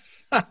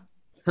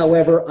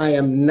 However, I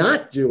am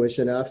not Jewish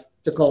enough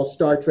to call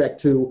Star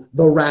Trek II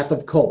the Wrath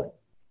of Khan.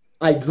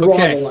 I draw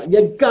the line.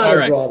 You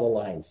gotta draw the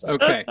line. So.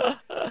 Okay.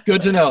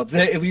 Good to know.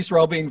 At least we're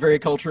all being very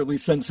culturally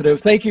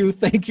sensitive. Thank you,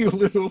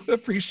 Lou.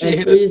 Appreciate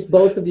it. Please,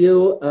 both of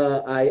you.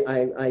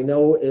 I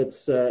know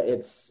it's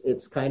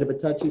kind of a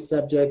touchy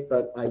subject,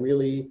 but I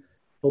really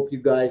hope you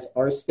guys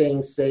are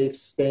staying safe,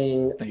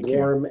 staying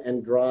warm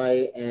and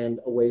dry,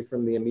 and away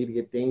from the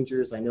immediate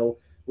dangers. I know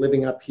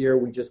living up here,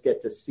 we just get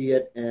to see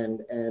it,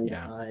 and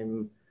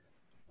I'm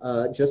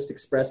just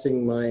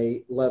expressing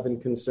my love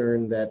and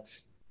concern that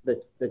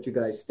you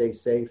guys stay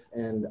safe,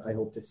 and I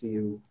hope to see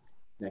you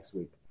next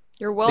week.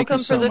 You're welcome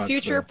for the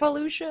future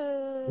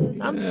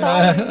pollution. I'm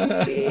sorry.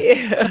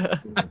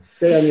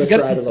 Stay on your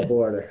side of the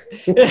border.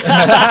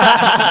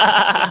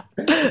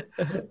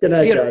 Good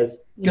night, guys.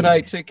 Good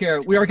night. Take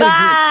care. We are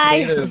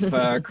getting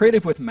very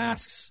creative with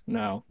masks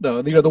now.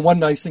 Though, the one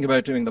nice thing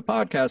about doing the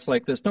podcast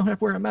like this, don't have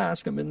to wear a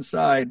mask. I'm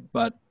inside,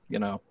 but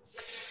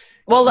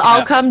Well,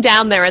 I'll come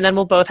down there, and then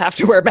we'll both have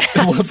to wear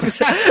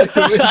masks.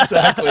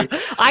 Exactly.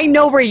 I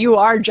know where you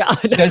are, John.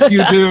 Yes,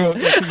 you do.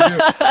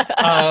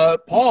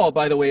 Paul,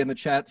 by the way, in the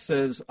chat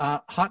says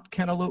hot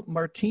cantaloupe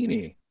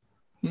martini.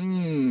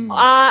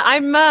 I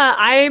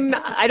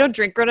don't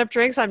drink grown-up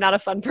drinks. I'm not a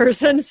fun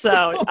person,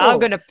 so I'm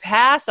going to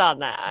pass on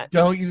that.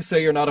 Don't you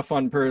say you're not a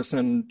fun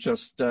person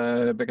just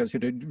because you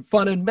did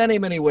fun in many,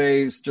 many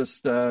ways,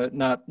 just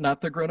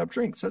not the grown-up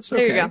drinks. That's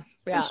okay. There you go.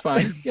 Yeah. It's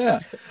fine. Yeah.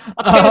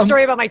 I'll tell you a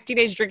story about my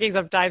teenage drinking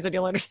sometimes, and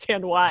you'll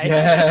understand why.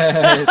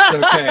 Yes.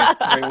 Okay.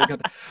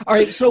 All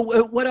right. So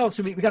what else?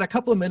 We got a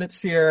couple of minutes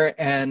here,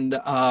 and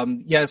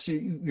yes,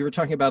 you were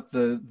talking about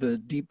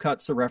the deep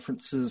cuts, the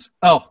references.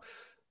 Oh.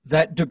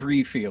 That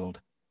debris field,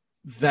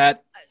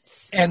 that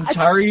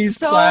Antares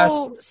class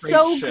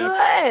so ship.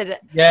 Good.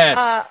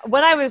 Yes.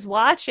 When I was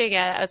watching it,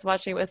 I was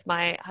watching it with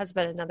my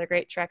husband, another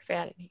great Trek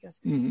fan, and he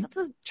goes, "Is that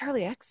the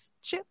Charlie X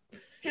ship?"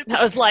 And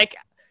I was like,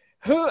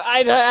 "Who?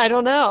 I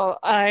don't know."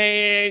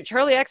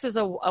 Charlie X is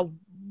a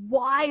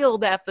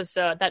wild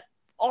episode that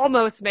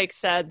almost makes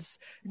sense,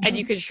 and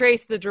you can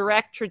trace the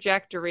direct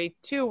trajectory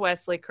to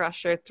Wesley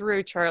Crusher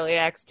through Charlie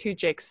X to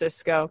Jake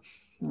Sisko,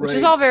 which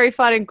is all very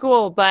fun and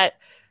cool, but.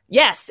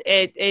 Yes,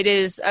 it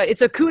is.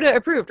 It's a CUDA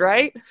approved,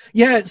 right?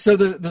 Yeah. So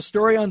the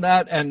story on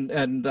that,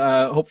 and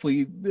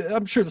hopefully,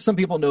 I'm sure that some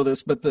people know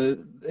this, but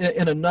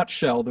in a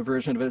nutshell, the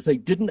version of it is they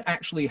didn't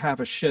actually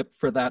have a ship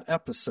for that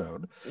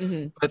episode,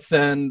 but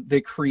then they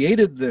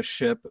created this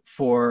ship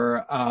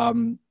for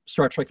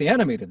Star Trek: The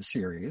Animated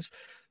Series.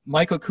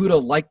 Michael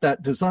Okuda liked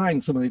that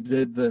design. So when they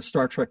did the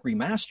Star Trek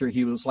remaster,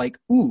 he was like,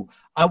 "Ooh,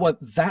 I want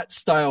that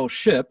style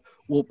ship.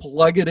 We'll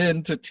plug it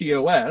into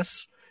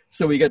TOS."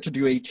 So we get to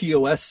do a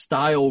TOS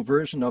style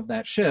version of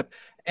that ship.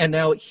 And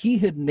now he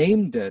had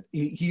named it.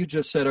 He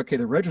just said, okay,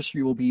 the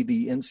registry will be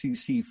the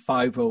NCC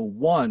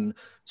 501.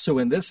 So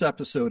in this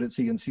episode, it's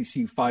the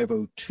NCC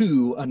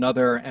 502,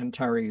 another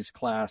Antares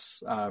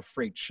class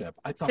freight ship.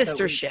 I thought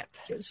Sister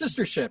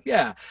ship,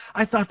 yeah.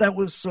 I thought that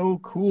was so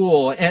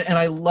cool. And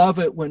I love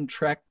it when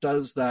Trek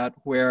does that,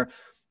 where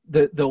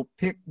they'll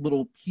pick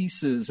little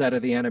pieces out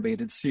of the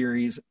animated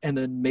series and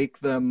then make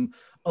them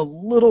a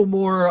little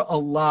more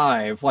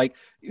alive. Like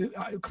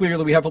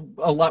clearly we have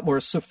a lot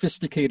more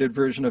sophisticated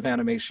version of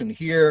animation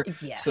here.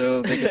 Yes.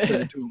 So they get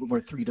to do a little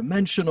more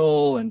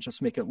three-dimensional and just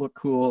make it look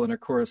cool. And of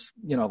course,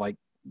 like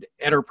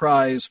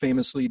Enterprise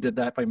famously did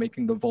that by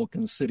making the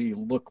Vulcan City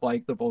look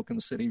like the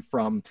Vulcan City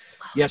from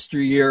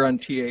yesteryear on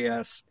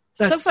TAS.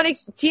 So funny.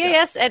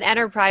 TAS and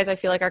Enterprise, I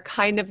feel like, are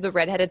kind of the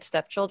redheaded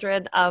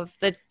stepchildren of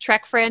the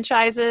Trek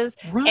franchises,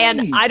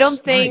 and I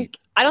don't think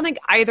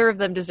either of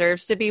them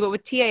deserves to be. But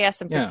with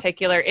TAS in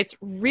particular, it's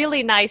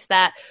really nice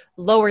that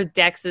Lower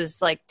Decks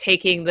is like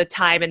taking the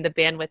time and the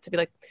bandwidth to be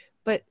like,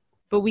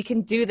 but we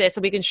can do this,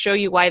 and we can show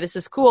you why this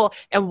is cool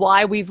and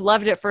why we've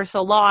loved it for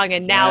so long,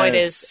 and now it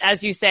is,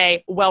 as you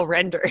say, well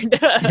rendered.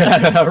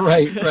 Yeah,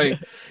 right.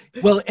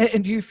 Well,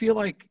 and do you feel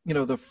like,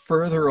 the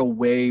further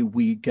away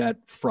we get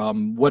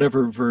from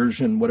whatever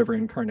version, whatever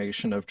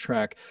incarnation of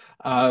Trek,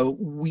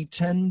 we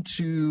tend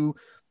to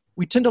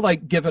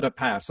like give it a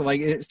pass. So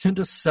like it tend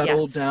to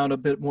settle down a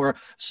bit more.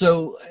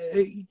 So,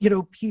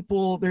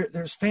 people,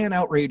 there's fan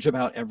outrage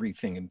about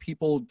everything, and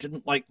people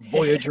didn't like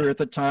Voyager at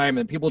the time,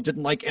 and people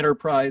didn't like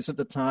Enterprise at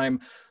the time.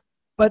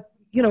 But,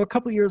 a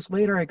couple of years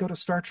later, I go to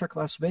Star Trek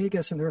Las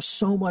Vegas, and there's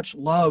so much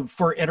love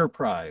for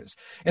Enterprise.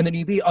 And then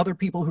you meet other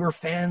people who are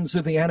fans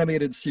of the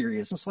animated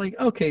series. It's like,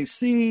 okay,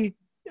 see,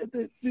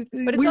 but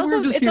it's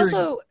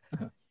also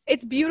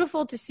it's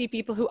beautiful to see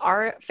people who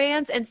are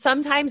fans, and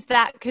sometimes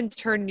that can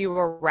turn you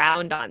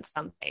around on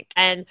something.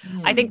 And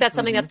I think that's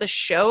something that the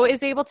show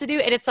is able to do,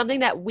 and it's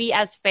something that we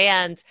as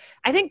fans,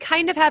 I think,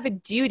 kind of have a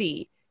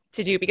duty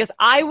to do, because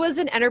I was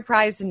an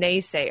Enterprise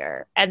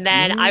naysayer, and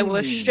then I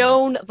was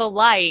shown the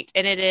light,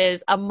 and it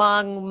is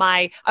among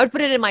my, I would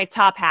put it in my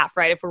top half,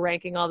 right? If we're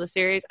ranking all the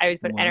series, I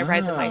would put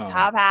Enterprise in my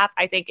top half.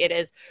 I think it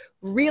is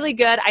really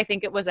good. I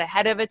think it was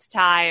ahead of its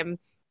time.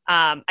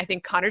 I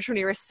think Connor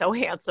Trinneer is so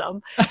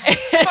handsome.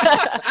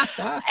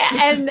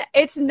 And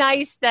it's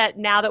nice that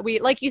now that we,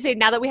 like you say,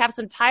 now that we have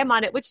some time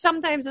on it, which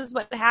sometimes is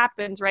what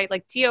happens, right?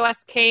 Like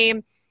TOS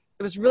came,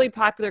 it was really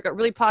popular, got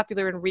really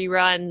popular in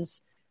reruns,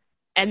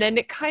 and then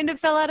it kind of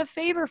fell out of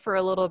favor for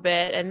a little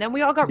bit. And then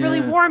we all got really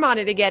warm on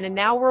it again. And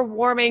now we're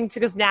warming to,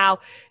 because now,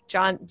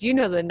 John, do you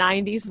know the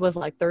 90s was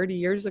like 30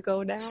 years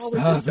ago now?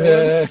 Which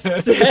is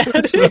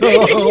so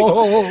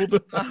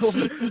old.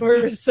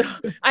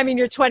 I mean,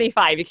 you're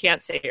 25. You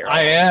can't say you're old.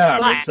 I am,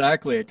 but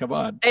exactly. Come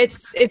on.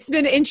 It's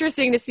been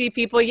interesting to see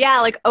people,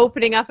 like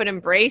opening up and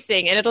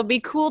embracing. And it'll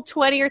be cool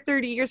 20 or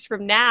 30 years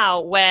from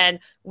now when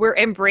we're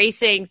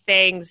embracing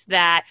things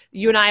that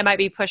you and I might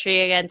be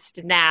pushing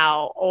against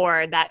now,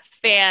 or that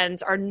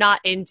fans are not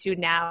into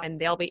now and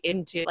they'll be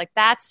into. Like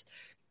that's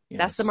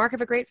the mark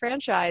of a great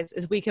franchise,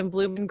 is we can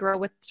bloom and grow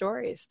with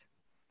stories.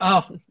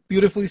 Oh,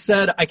 beautifully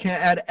said. I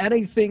can't add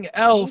anything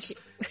else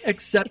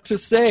except to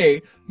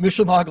say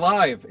Mission Log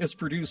Live is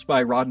produced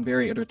by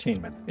Roddenberry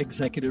Entertainment.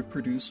 Executive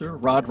producer,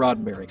 Rod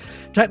Roddenberry.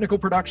 Technical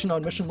production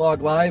on Mission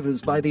Log Live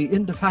is by the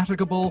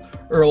indefatigable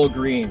Earl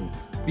Green.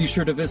 Be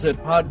sure to visit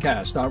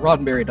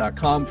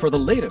podcast.roddenberry.com for the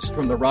latest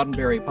from the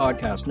Roddenberry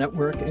Podcast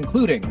Network,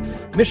 including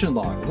Mission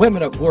Log,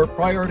 Women at War,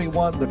 Priority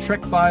One, The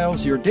Trek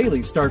Files, your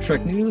daily Star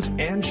Trek news,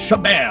 and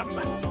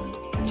Shabam!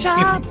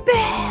 Shabam!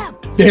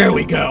 There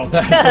we go.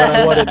 That's what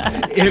I wanted.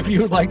 If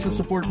you would like to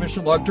support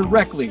Mission Log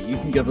directly, you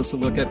can give us a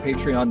look at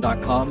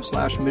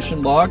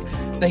patreon.com/Mission Log.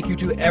 Thank you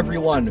to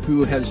everyone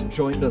who has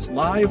joined us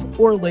live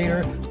or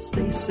later.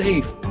 Stay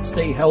safe,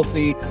 stay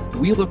healthy.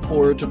 We look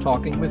forward to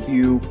talking with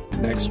you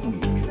next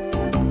week.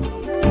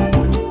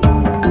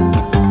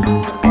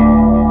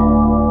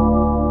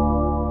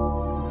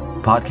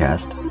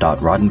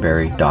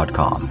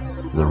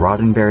 Podcast.roddenberry.com, the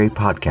Roddenberry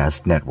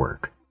Podcast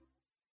Network.